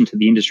contribution to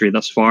the industry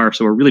thus far.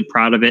 So we're really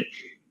proud of it,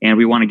 and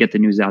we want to get the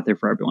news out there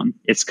for everyone.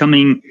 It's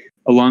coming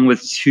along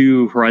with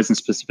 2 Horizen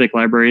specific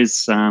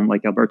libraries,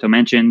 like Alberto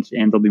mentioned,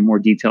 and there'll be more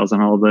details on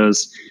all of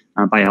those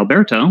by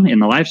Alberto in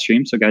the live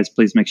stream. So guys,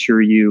 please make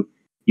sure you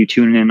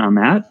tune in on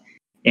that.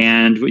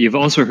 And what you've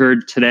also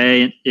heard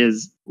today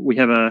is we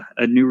have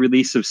a new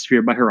release of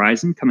Sphere by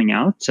Horizen coming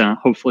out,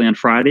 hopefully on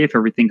Friday if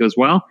everything goes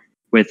well,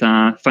 with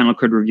final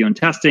code review and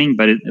testing,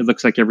 but it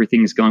looks like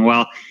everything is going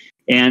well.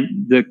 And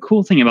the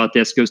cool thing about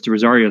this goes to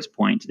Rosario's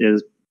point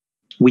is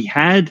we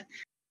had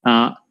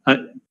a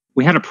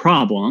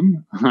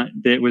problem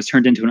that was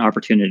turned into an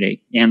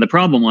opportunity. And the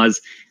problem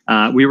was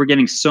we were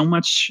getting so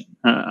much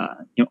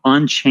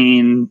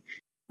on-chain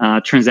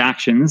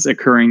transactions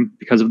occurring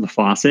because of the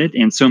faucet,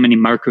 and so many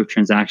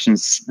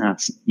microtransactions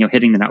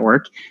hitting the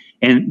network.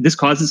 And this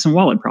causes some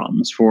wallet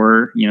problems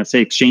for, say,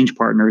 exchange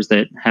partners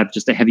that have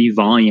just a heavy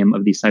volume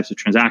of these types of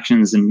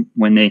transactions. And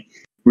when they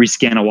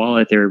rescan a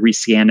wallet, they're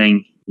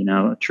rescanning,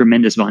 a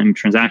tremendous volume of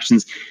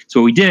transactions.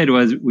 So what we did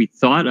was we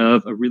thought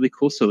of a really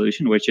cool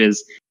solution, which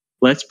is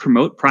let's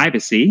promote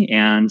privacy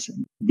and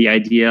the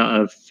idea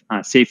of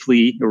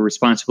safely or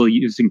responsibly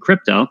using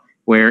crypto,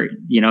 where,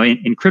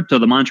 in crypto,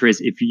 the mantra is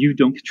if you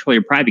don't control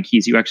your private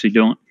keys, you actually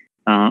don't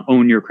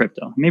own your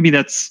crypto. Maybe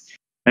that's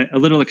a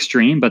little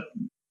extreme, but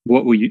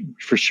what we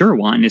for sure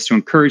want is to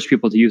encourage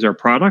people to use our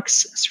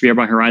products, Sphere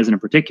by Horizen in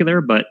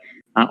particular, but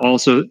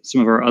also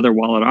some of our other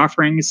wallet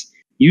offerings.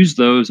 Use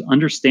those,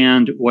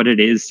 understand what it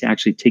is to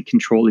actually take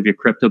control of your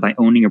crypto by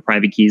owning your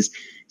private keys.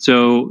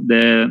 So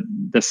the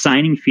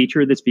signing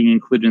feature that's being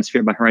included in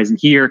Sphere by Horizen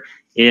here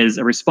is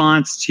a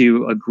response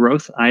to a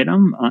growth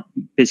item,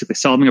 basically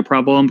solving a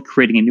problem,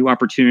 creating a new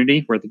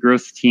opportunity where the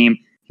growth team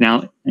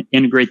can now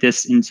integrate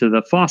this into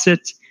the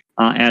faucet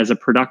as a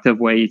productive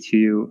way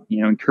to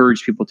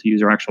encourage people to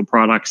use our actual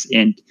products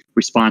and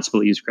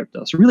responsibly use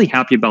crypto. So really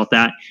happy about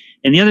that.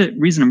 And the other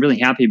reason I'm really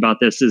happy about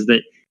this is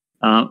that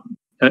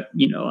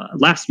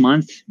last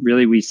month,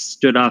 really, we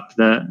stood up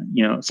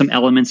some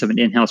elements of an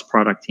in-house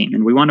product team,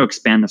 and we want to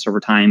expand this over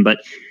time. But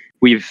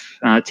we've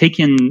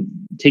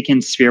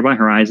taken Sphere by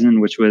Horizen,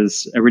 which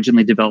was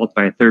originally developed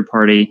by a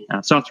third-party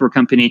software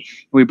company,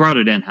 and we brought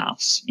it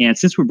in-house. And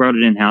since we brought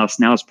it in-house,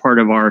 now as part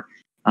of our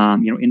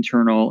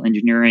internal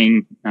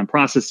engineering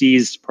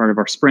processes, part of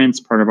our sprints,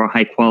 part of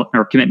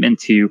our commitment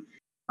to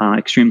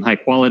extreme high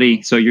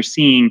quality. So you're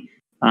seeing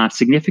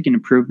significant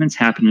improvements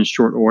happen in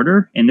short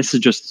order, and this is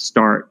just the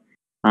start.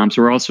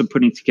 So we're also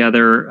putting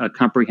together a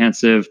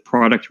comprehensive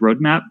product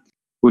roadmap,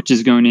 which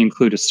is going to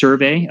include a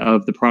survey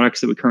of the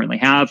products that we currently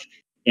have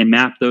and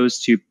map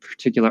those to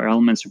particular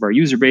elements of our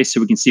user base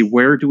so we can see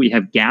where do we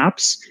have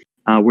gaps,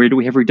 where do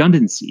we have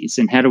redundancies,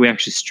 and how do we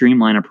actually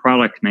streamline a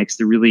product mix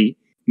that really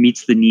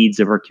meets the needs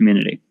of our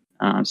community.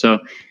 So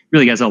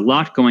really, guys, a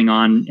lot going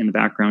on in the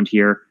background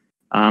here.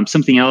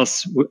 Something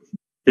else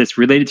that's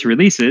related to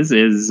releases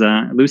is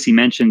Lucy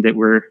mentioned that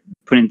we're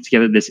putting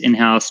together this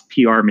in-house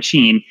PR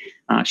machine.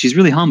 She's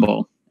really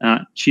humble.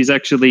 She's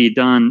actually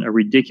done a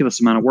ridiculous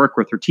amount of work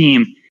with her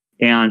team,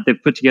 and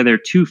they've put together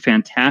 2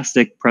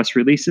 fantastic press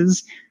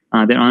releases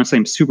that honestly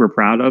I'm super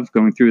proud of.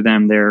 Going through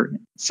them, they're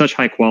such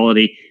high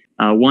quality.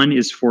 One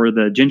is for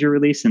the Ginger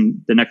release,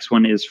 and the next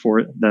one is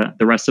for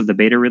the rest of the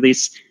beta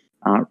release.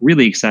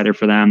 Really excited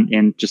for them,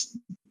 and just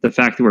the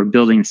fact that we're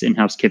building this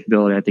in-house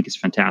capability, I think, is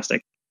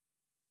fantastic.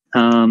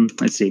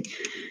 Let's see.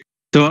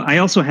 So I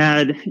also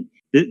had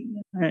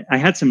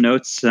some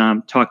notes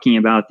talking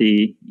about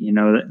the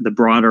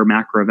broader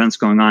macro events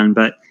going on,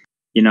 but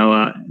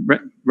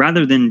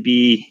rather than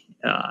be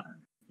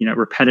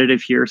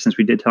repetitive here, since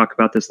we did talk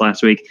about this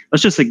last week,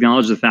 let's just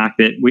acknowledge the fact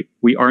that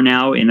we are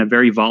now in a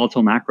very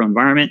volatile macro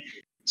environment.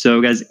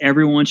 So guys,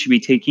 everyone should be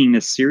taking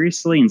this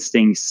seriously and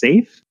staying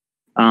safe.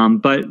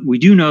 But we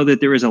do know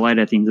that there is a light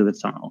at the end of the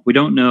tunnel. We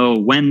don't know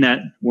when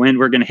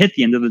we're going to hit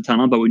the end of the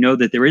tunnel, but we know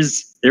that there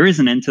is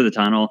an end to the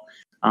tunnel.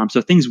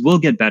 So things will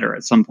get better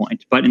at some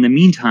point. But in the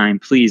meantime,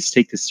 please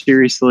take this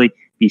seriously.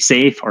 Be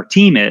safe. Our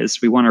team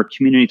is. We want our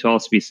community to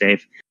also be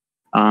safe.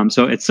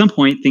 So at some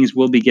point, things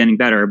will be getting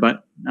better.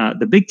 But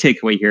the big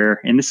takeaway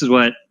here, and this is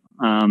what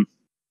I'm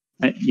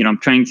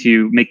trying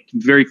to make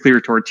very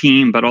clear to our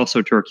team, but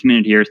also to our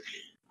community here, is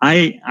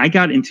I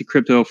got into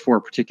crypto for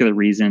a particular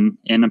reason,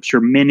 and I'm sure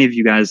many of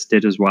you guys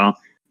did as well.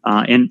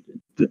 And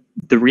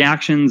the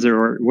reactions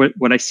or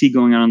what I see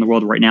going on in the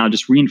world right now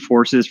just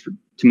reinforces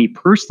to me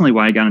personally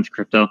why I got into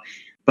crypto.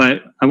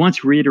 But I want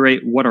to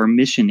reiterate what our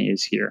mission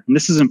is here. And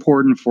this is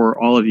important for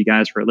all of you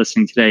guys who are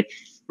listening today.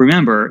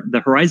 Remember,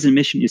 the Horizen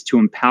mission is to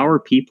empower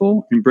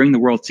people and bring the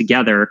world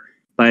together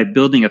by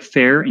building a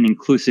fair and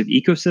inclusive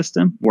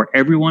ecosystem where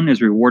everyone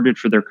is rewarded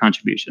for their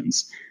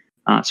contributions.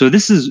 So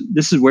this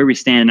is where we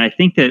stand. And I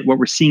think that what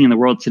we're seeing in the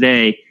world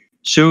today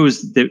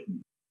shows that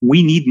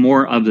we need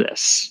more of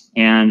this.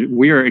 And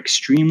we are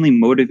extremely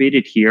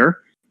motivated here.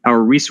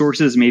 Our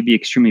resources may be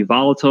extremely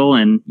volatile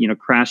and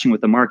crashing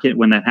with the market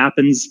when that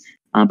happens.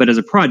 But as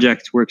a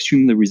project, we're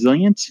extremely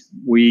resilient.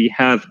 We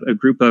have a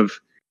group of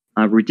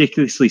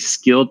ridiculously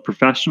skilled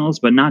professionals,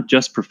 but not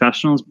just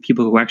professionals,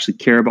 people who actually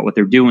care about what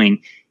they're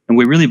doing. And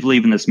we really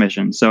believe in this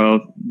mission.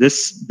 So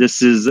this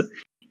is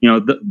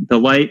the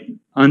light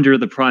under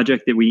the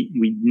project that we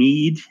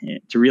need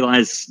to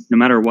realize no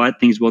matter what,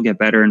 things will get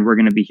better, and we're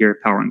going to be here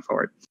powering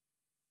forward.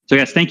 So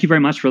guys, thank you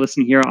very much for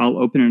listening here. I'll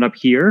open it up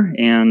here.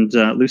 And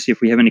Lucy,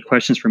 if we have any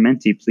questions for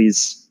Menti,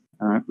 please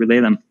relay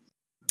them.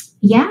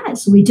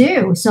 Yes, we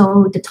do.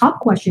 So the top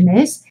question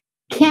is,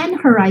 can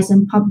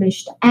Horizen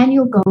publish the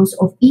annual goals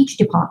of each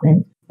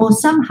department or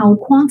somehow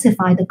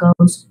quantify the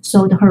goals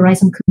so the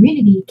Horizen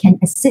community can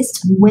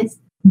assist with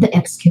the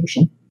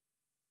execution?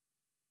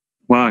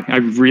 Wow, I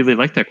really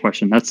like that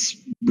question.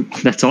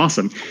 That's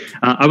awesome.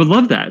 I would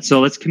love that. So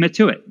let's commit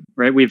to it,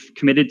 right? We've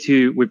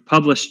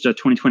published a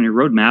 2020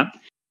 roadmap.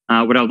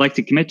 What I would like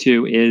to commit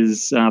to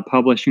is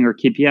publishing our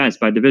KPIs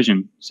by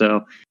division.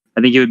 So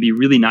I think it would be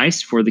really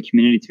nice for the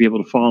community to be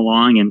able to follow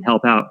along and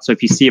help out. So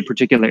if you see a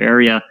particular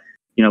area,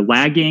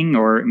 lagging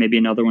or maybe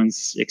another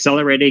one's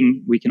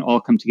accelerating, we can all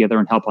come together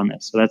and help on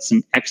this. So that's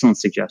an excellent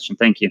suggestion.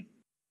 Thank you.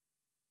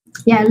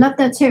 Yeah, I love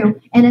that too.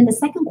 And then the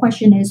second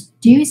question is,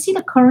 do you see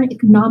the current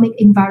economic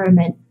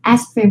environment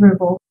as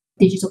favorable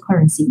to digital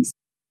currencies?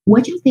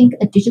 What do you think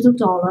a digital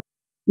dollar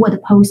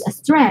would pose a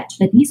threat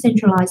to the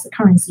decentralized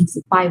currencies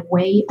by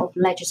way of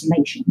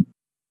legislation?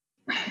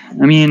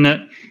 I mean,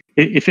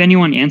 if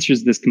anyone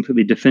answers this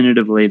completely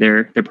definitively,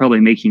 they're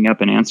probably making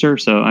up an answer.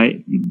 So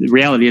the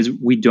reality is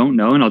we don't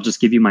know, and I'll just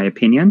give you my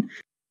opinion.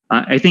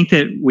 I think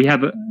that we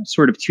have a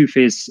sort of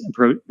two-phase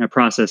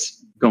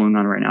process going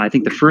on right now. I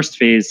think the first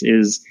phase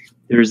is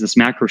there's this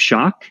macro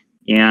shock,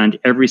 and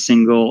every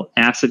single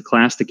asset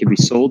class that can be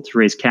sold to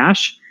raise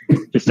cash,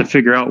 just to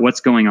figure out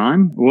what's going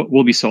on,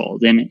 will be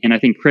sold. And I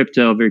think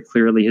crypto very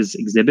clearly has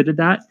exhibited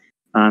that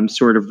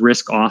sort of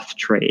risk-off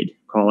trade,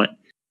 call it.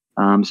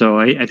 So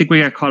I think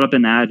we got caught up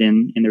in that,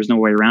 and there's no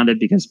way around it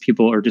because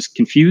people are just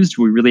confused.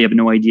 We really have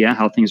no idea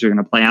how things are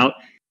going to play out.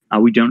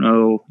 We don't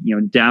know,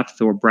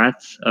 depth or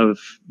breadth of,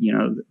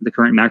 the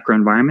current macro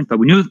environment, but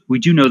we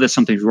do know that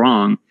something's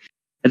wrong.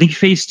 I think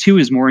phase two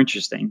is more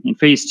interesting. And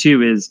phase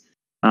two is,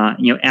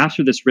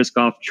 after this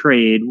risk-off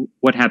trade,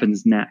 what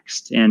happens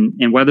next? And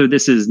whether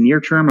this is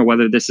near-term or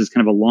whether this is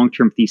kind of a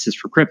long-term thesis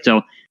for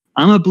crypto,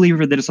 I'm a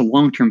believer that it's a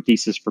long-term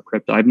thesis for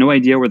crypto. I have no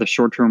idea where the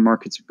short-term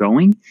markets are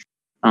going.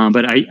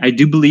 But I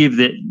do believe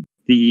that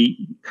the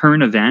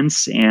current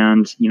events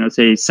and,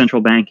 say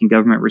central bank and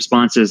government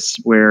responses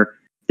where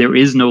there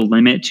is no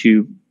limit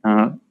to,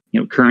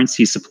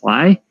 currency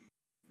supply,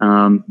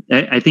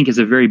 I think is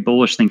a very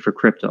bullish thing for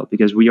crypto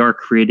because we are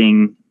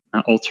creating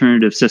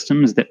alternative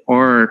systems that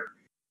are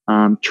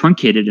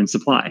truncated in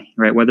supply,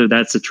 right? Whether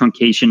that's a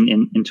truncation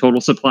in total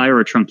supply or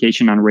a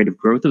truncation on rate of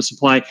growth of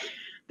supply,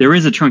 there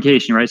is a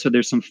truncation, right? So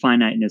there's some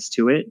finiteness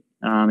to it.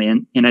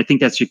 And I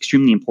think that's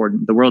extremely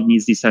important. The world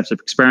needs these types of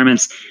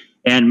experiments.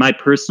 And my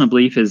personal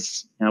belief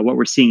is what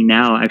we're seeing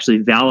now actually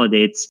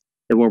validates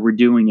that what we're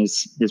doing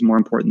is more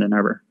important than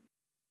ever.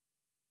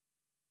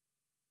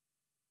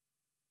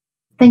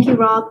 Thank you,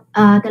 Rob.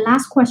 The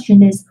last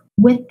question is,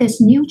 with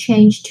this new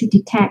change to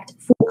detect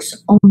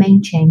forks on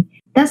main chain,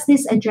 does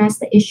this address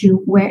the issue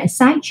where a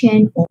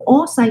sidechain or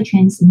all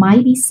sidechains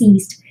might be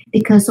seized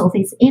because of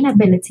its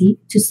inability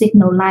to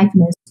signal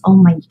liveness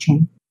on main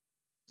chain?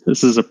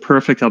 This is a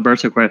perfect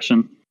Alberto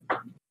question.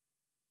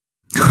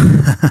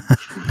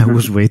 I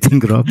was waiting,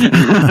 Rob.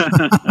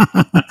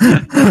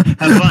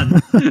 Have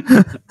fun.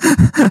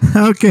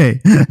 Okay.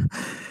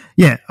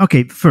 Yeah,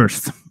 okay.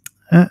 First,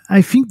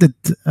 I think that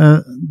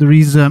there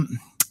is a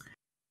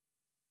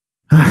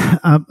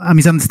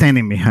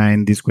misunderstanding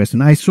behind this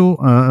question. I saw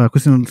a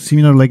question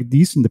similar like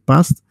this in the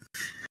past.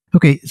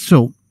 Okay,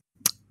 so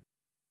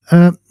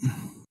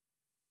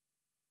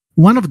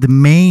one of the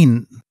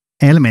main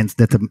elements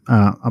that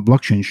a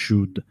blockchain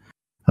should,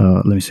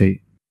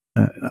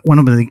 one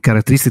of the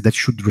characteristics that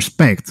should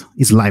respect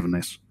is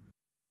liveness.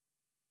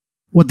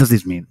 What does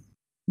this mean?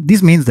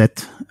 This means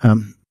that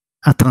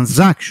a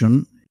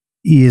transaction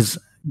is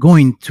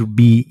going to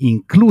be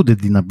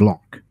included in a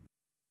block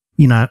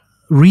in a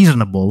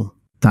reasonable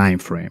time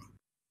frame.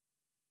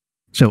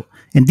 So,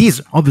 and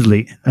this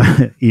obviously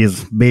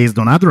is based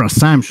on other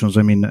assumptions,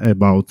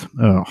 about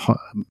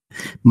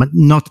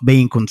not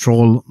being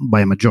controlled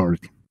by a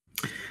majority.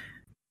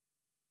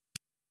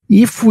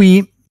 If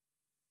we,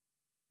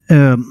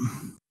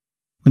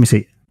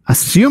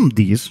 assume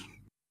this,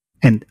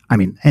 and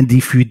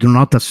if we do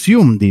not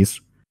assume this,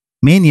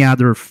 many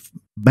other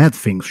bad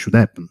things should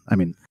happen.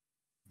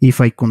 If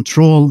I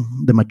control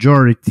the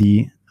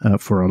majority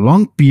for a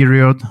long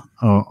period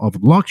of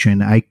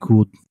blockchain, I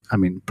could,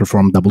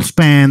 perform double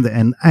spend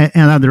and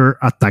another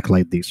attack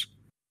like this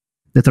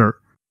that are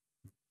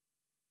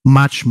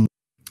much more.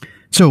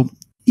 So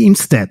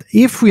instead,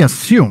 if we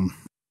assume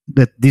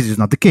that this is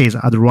not the case,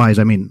 otherwise,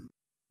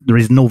 there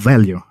is no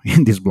value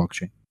in this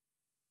blockchain.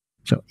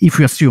 So if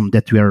we assume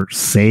that we are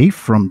safe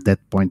from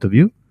that point of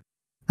view,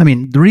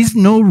 there is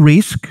no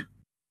risk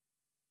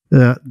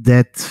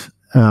that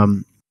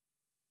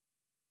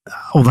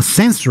of a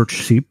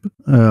censorship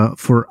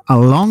for a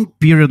long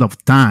period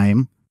of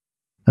time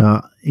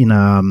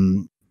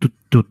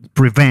to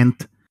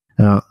prevent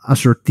a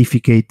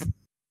certificate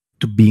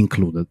to be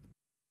included.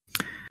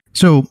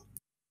 So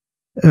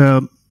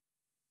and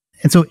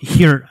so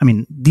here,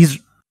 this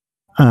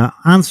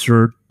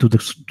answer to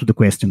the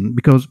question,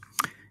 because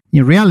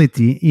in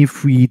reality,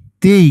 if we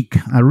take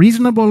a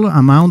reasonable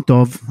amount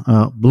of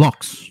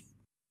blocks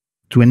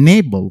to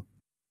enable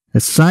a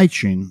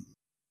sidechain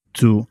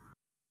to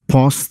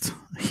post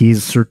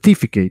his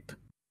certificate,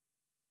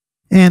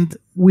 and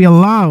we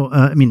allow,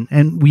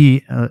 and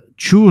we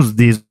choose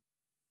this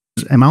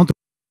amount,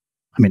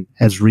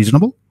 as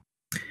reasonable,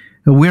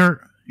 we're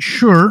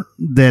sure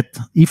that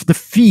if the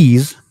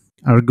fees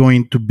are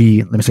going to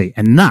be,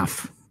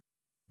 enough,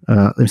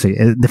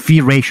 the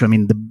fee ratio,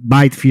 the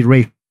byte fee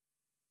ratio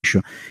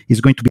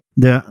is going to be,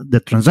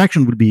 the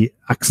transaction will be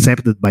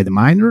accepted by the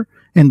miner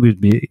and will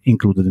be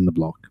included in the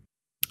block.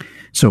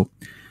 So,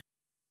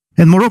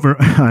 and moreover,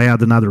 I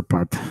add another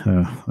part,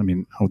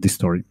 of this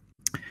story.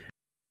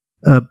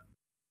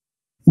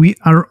 We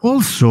are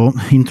also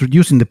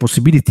introducing the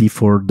possibility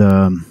for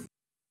the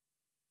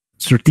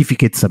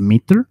certificate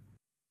submitter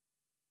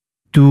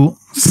to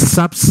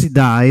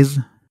subsidize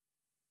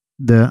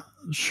the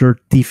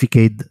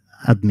certificate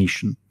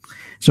admission.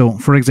 So,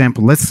 for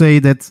example, let's say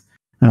that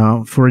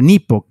for an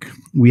epoch,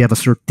 we have a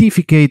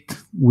certificate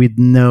with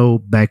no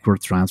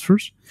backward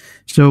transfers.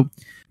 So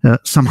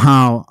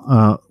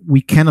somehow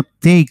we cannot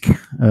take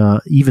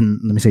even,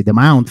 the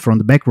amount from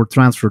the backward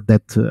transfer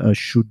that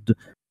should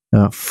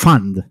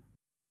fund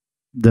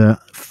the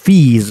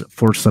fees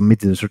for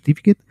submitting the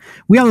certificate.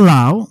 We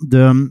allow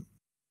the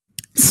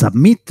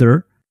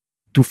submitter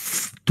to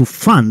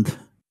fund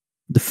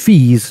the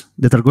fees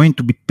that are going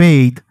to be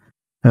paid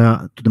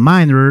to the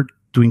miner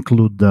to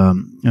include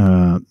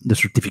the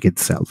certificate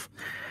itself.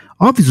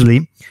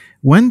 Obviously,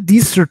 when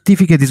this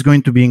certificate is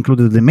going to be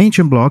included in the main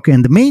chain block,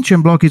 and the main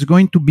chain block is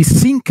going to be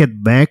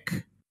synced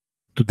back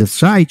to the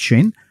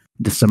sidechain,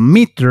 the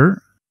submitter,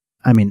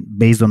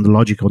 based on the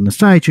logic on the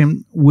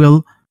sidechain,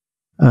 will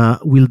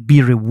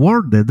be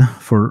rewarded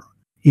for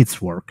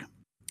its work.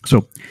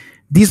 So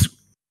this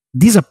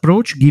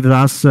approach gives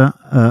us,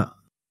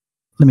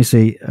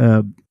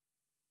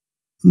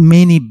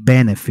 many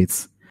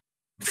benefits.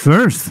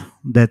 First,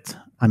 that,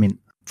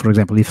 for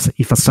example, if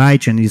a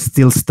sidechain is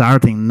still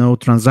starting, no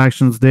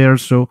transactions there,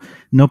 so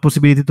no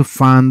possibility to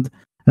fund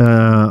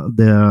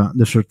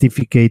the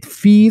certificate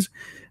fees.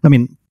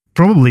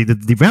 Probably the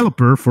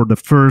developer for the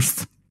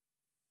first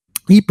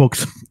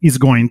epochs is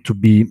going to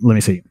be,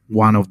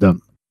 one of the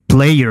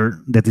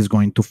player that is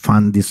going to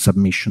fund this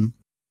submission.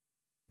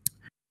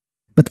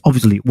 But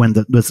obviously, when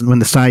the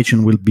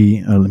sidechain will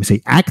be,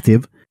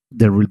 active,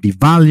 there will be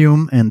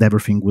volume, and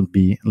everything will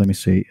be,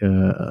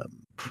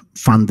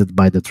 funded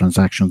by the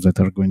transactions that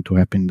are going to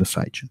happen in the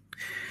sidechain.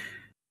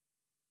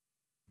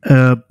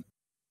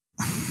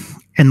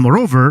 And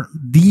moreover,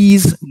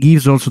 this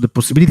gives also the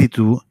possibility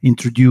to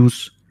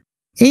introduce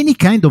any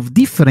kind of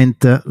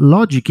different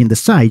logic in the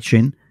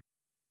sidechain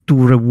to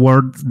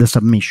reward the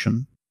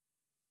submission.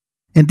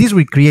 And this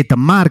will create a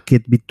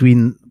market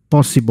between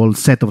possible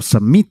set of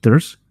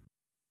submitters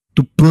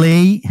to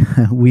play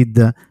with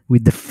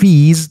the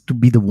fees to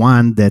be the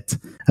one that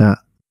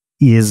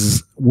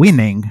is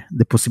winning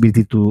the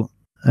possibility to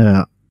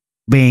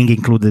being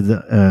included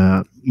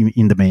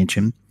in the main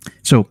chain.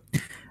 So,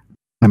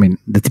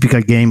 the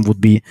typical game would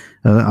be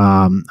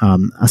a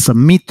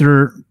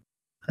submitter.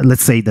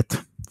 Let's say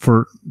that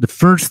for the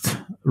first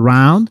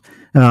round,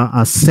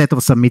 a set of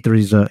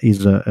submitters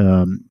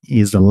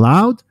is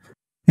allowed,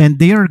 and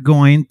they are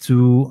going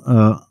to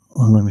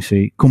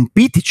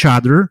compete each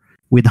other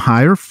with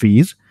higher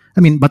fees.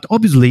 But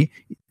obviously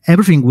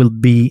everything will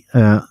be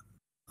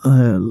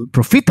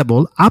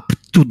profitable up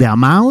to the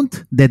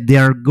amount that they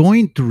are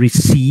going to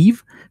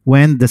receive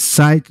when the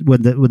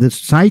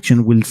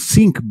sidechain will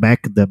sync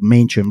back the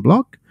main chain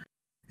block,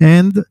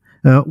 and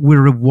we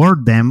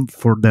reward them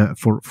for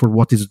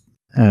what is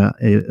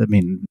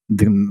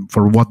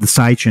for what the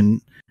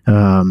sidechain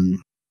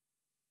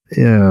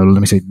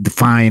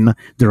define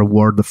the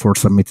reward for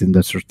submitting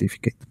the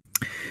certificate.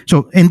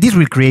 So, and this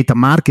will create a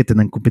market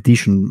and a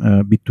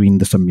competition between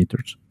the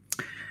submitters.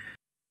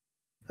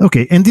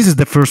 Okay, and this is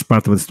the first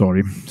part of the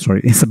story.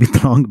 Sorry, it's a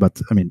bit long,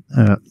 but I mean,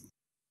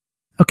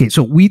 okay,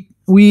 so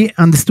we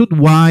understood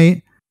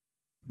why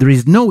there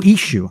is no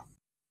issue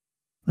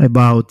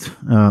about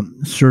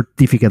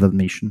certificate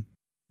admission.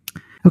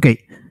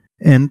 Okay,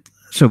 and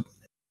so,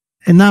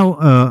 and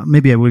now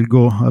maybe I will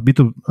go a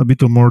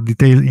bit more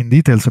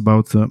details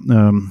about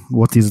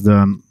what is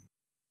the,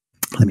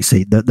 let me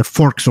say, the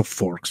forks of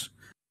forks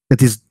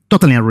that is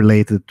totally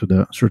unrelated to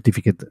the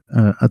certificate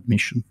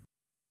admission.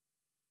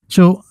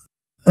 So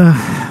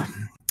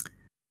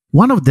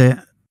one of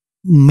the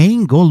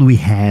main goal we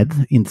had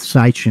in the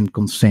sidechain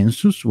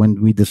consensus,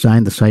 when we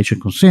designed the sidechain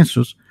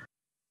consensus,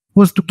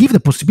 was to give the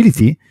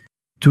possibility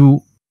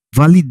to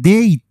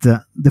validate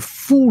the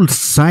full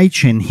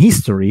sidechain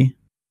history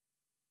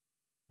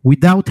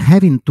without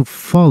having to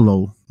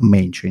follow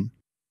main chain.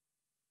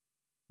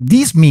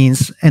 This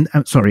means, and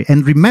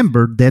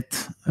remember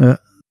that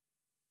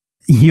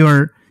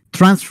you're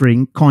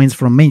transferring coins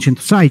from main chain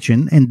to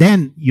sidechain, and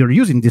then you're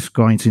using these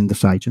coins in the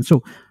sidechain.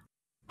 So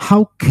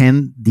how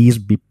can this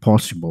be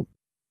possible?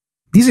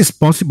 This is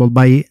possible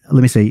by,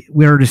 let me say,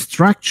 we are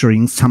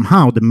restructuring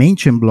somehow the main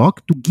chain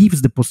block to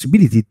give the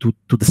possibility to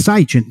the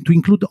sidechain to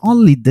include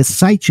only the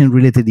sidechain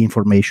related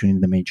information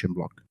in the main chain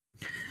block.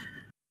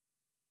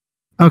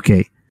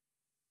 Okay.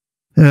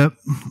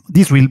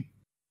 This will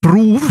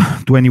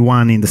prove to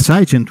anyone in the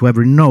sidechain, to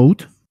every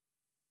node,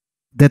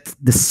 that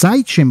the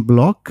sidechain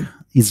block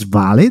is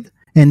valid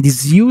and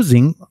is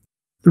using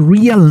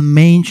real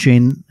main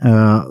chain,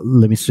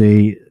 let me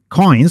say,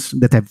 coins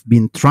that have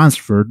been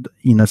transferred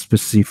in a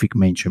specific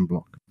main chain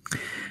block.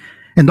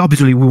 And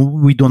obviously,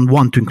 we don't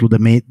want to include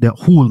the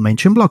whole main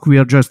chain block. We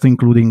are just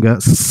including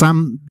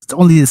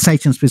only the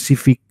sidechain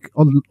specific,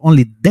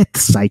 only that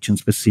sidechain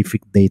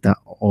specific data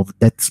of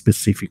that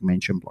specific main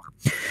chain block.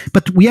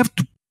 But we have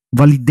to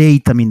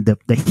validate, I mean, the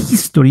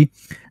history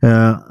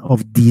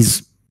of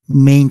these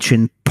main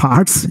chain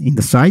parts in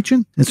the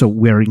sidechain. And so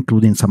we are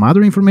including some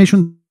other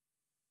information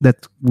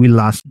that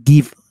will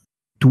give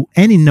to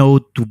any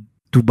node to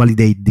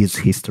validate this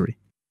history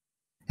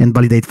and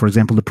validate, for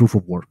example, the proof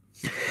of work.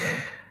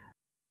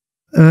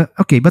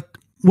 Okay, but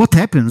what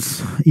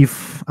happens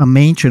if a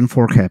main chain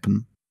fork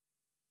happens?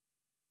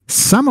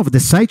 Some of the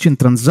sidechain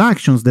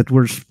transactions that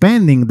were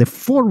spending the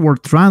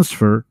forward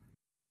transfer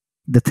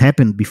that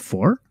happened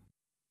before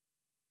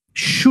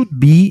should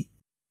be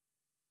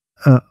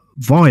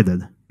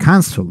voided,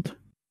 cancelled.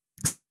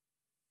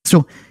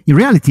 So in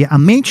reality, a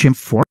main chain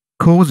fork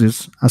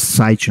causes a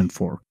sidechain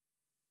fork.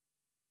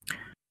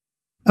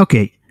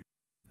 Okay,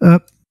 I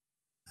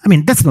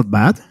mean, that's not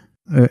bad.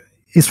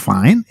 It's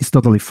fine. It's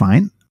totally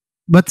fine.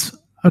 But,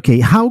 okay,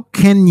 how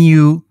can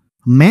you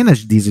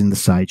manage this in the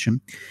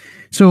sidechain?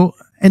 So,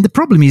 and the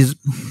problem is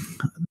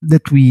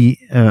that we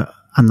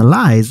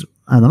analyzed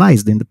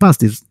in the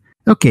past is,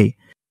 okay,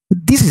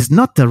 this is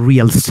not a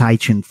real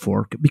sidechain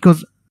fork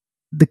because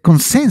the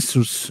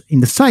consensus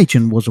in the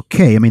sidechain was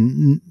okay. I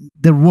mean,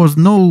 there was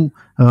no,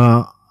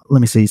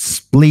 let me say,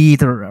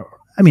 split or,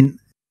 I mean,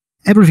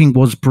 everything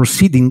was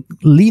proceeding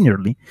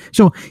linearly.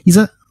 So it's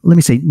a, let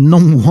me say,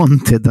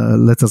 non-wanted,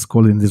 let us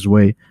call it in this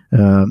way,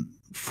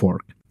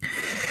 fork.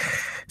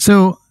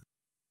 So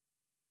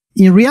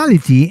in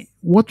reality,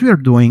 what we are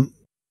doing,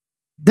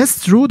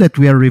 that's true that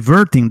we are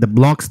reverting the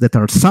blocks that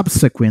are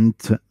subsequent,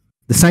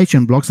 the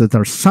sidechain blocks that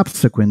are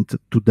subsequent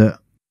to the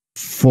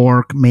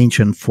fork, main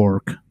chain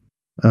fork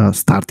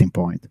starting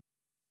point.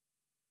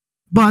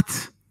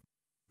 But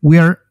we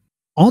are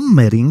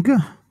ommering,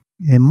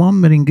 and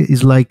ommering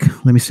is like,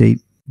 let me say,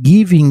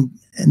 giving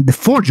the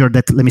forger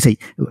that, let me say,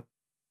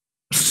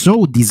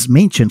 so this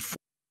main chain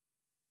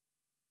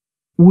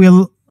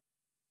will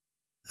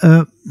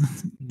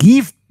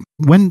give,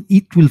 when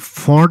it will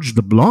forge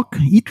the block,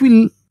 it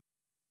will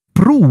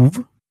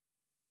prove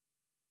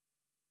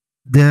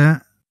the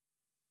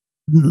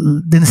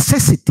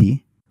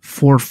necessity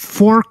for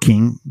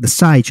forking the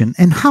sidechain.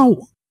 And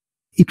how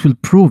it will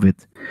prove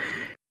it?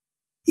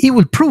 It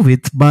will prove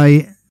it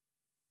by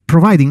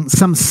providing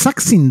some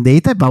succinct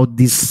data about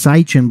these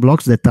sidechain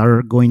blocks that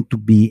are going to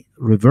be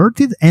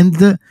reverted, and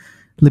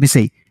let me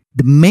say,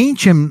 the main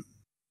chain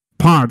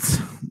parts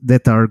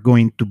that are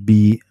going to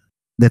be,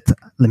 that,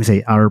 let me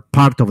say, are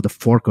part of the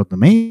fork of the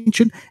main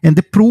chain, and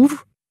the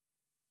proof,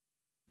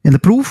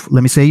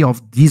 let me say,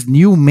 of this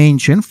new main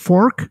chain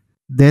fork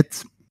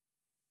that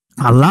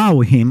allow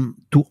him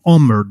to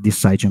homer these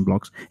sidechain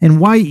blocks. And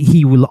why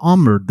he will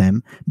homer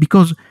them?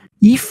 Because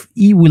if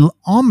he will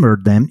homer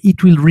them,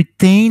 it will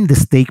retain the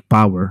stake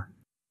power.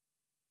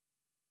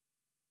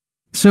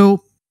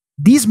 So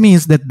this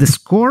means that the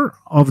score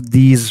of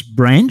this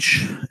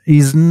branch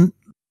is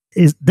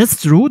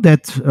that's true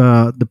that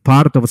the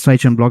part of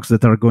sidechain blocks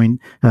that are going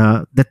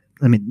that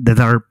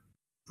are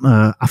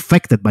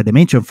affected by the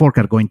main chain fork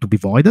are going to be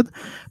voided,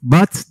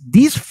 but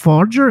this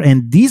forger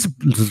and this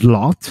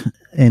slot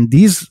and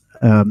this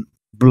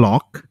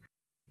block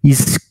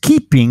is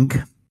keeping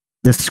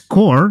the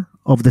score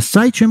of the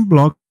sidechain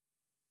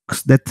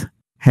blocks that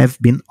have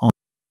been on.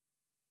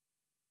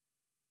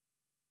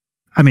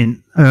 I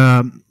mean,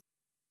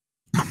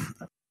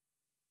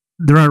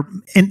 there are,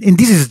 and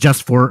this is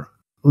just for,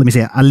 let me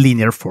say, a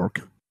linear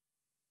fork.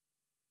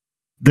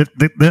 The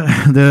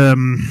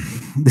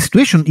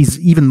situation is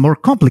even more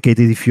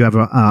complicated if you have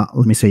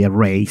let me say,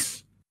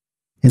 arrays.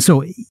 And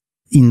so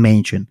in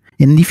mention,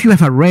 and if you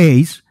have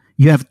arrays,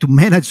 you have to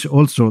manage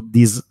also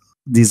these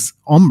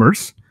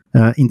omers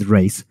in the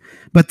arrays.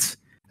 But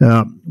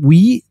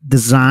we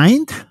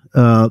designed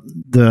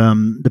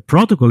the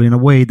protocol in a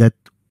way that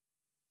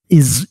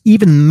is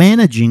even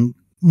managing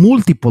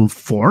multiple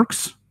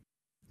forks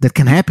that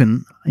can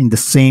happen at the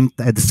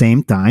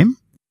same time.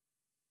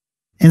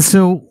 And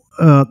so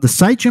the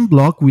sidechain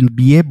block will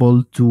be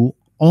able to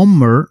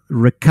omer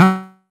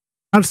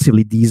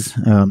recursively these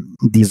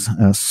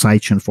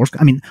sidechain forks.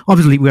 I mean,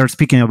 obviously, we are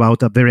speaking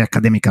about a very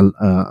academical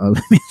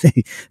let me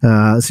say,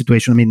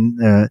 situation. I mean,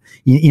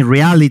 in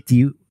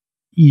reality,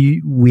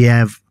 we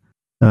have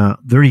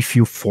very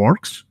few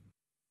forks,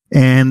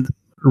 and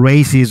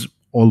races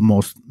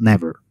almost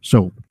never.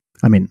 So,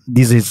 I mean,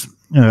 this is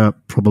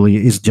probably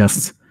is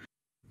just,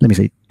 let me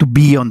say, to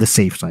be on the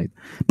safe side.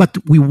 But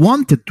we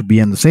wanted to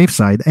be on the safe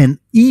side and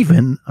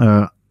even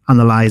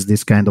analyze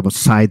this kind of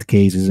side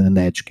cases and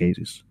edge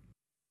cases.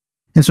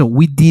 And so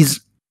with this,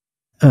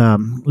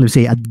 let's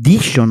say,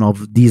 addition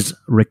of these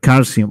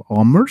recursive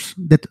omers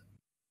that,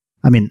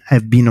 I mean,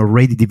 have been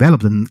already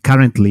developed, and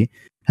currently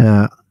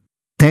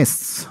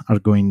tests are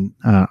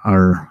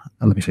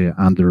let me say,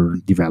 under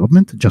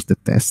development, just the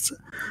tests.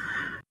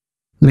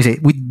 Let me say,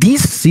 with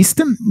this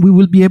system, we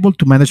will be able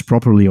to manage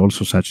properly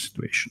also such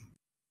situation.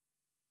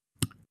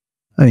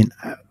 I mean,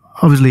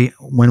 obviously,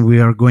 when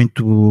we are going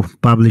to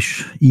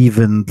publish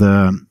even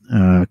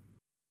the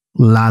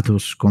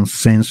Latus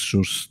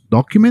consensus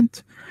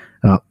document,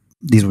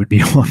 this will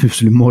be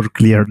obviously more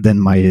clear than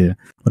my,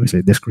 let me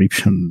say,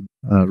 description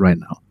right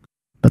now.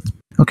 But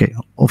okay,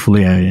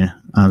 hopefully I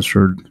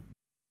answered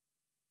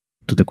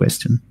to the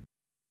question.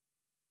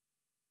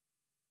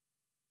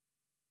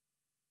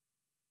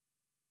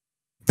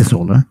 That's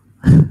all, huh?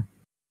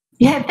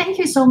 Yeah, thank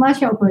you so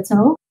much,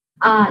 Alberto.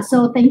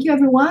 So thank you,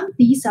 everyone.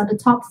 These are the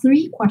top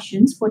 3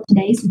 questions for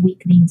today's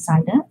Weekly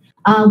Insider.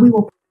 We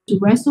will put the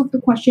rest of the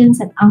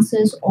questions and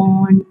answers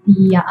on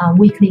the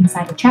Weekly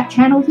Insider chat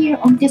channel here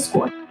on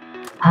Discord.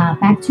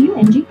 Back to you,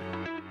 Angie.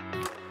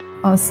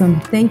 Awesome.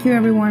 Thank you,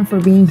 everyone, for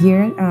being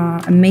here.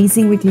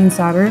 Amazing Weekly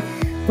Insider.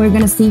 We're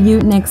going to see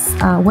you next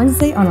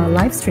Wednesday on our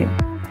live stream.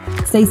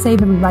 Stay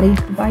safe, everybody.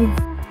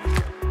 Bye.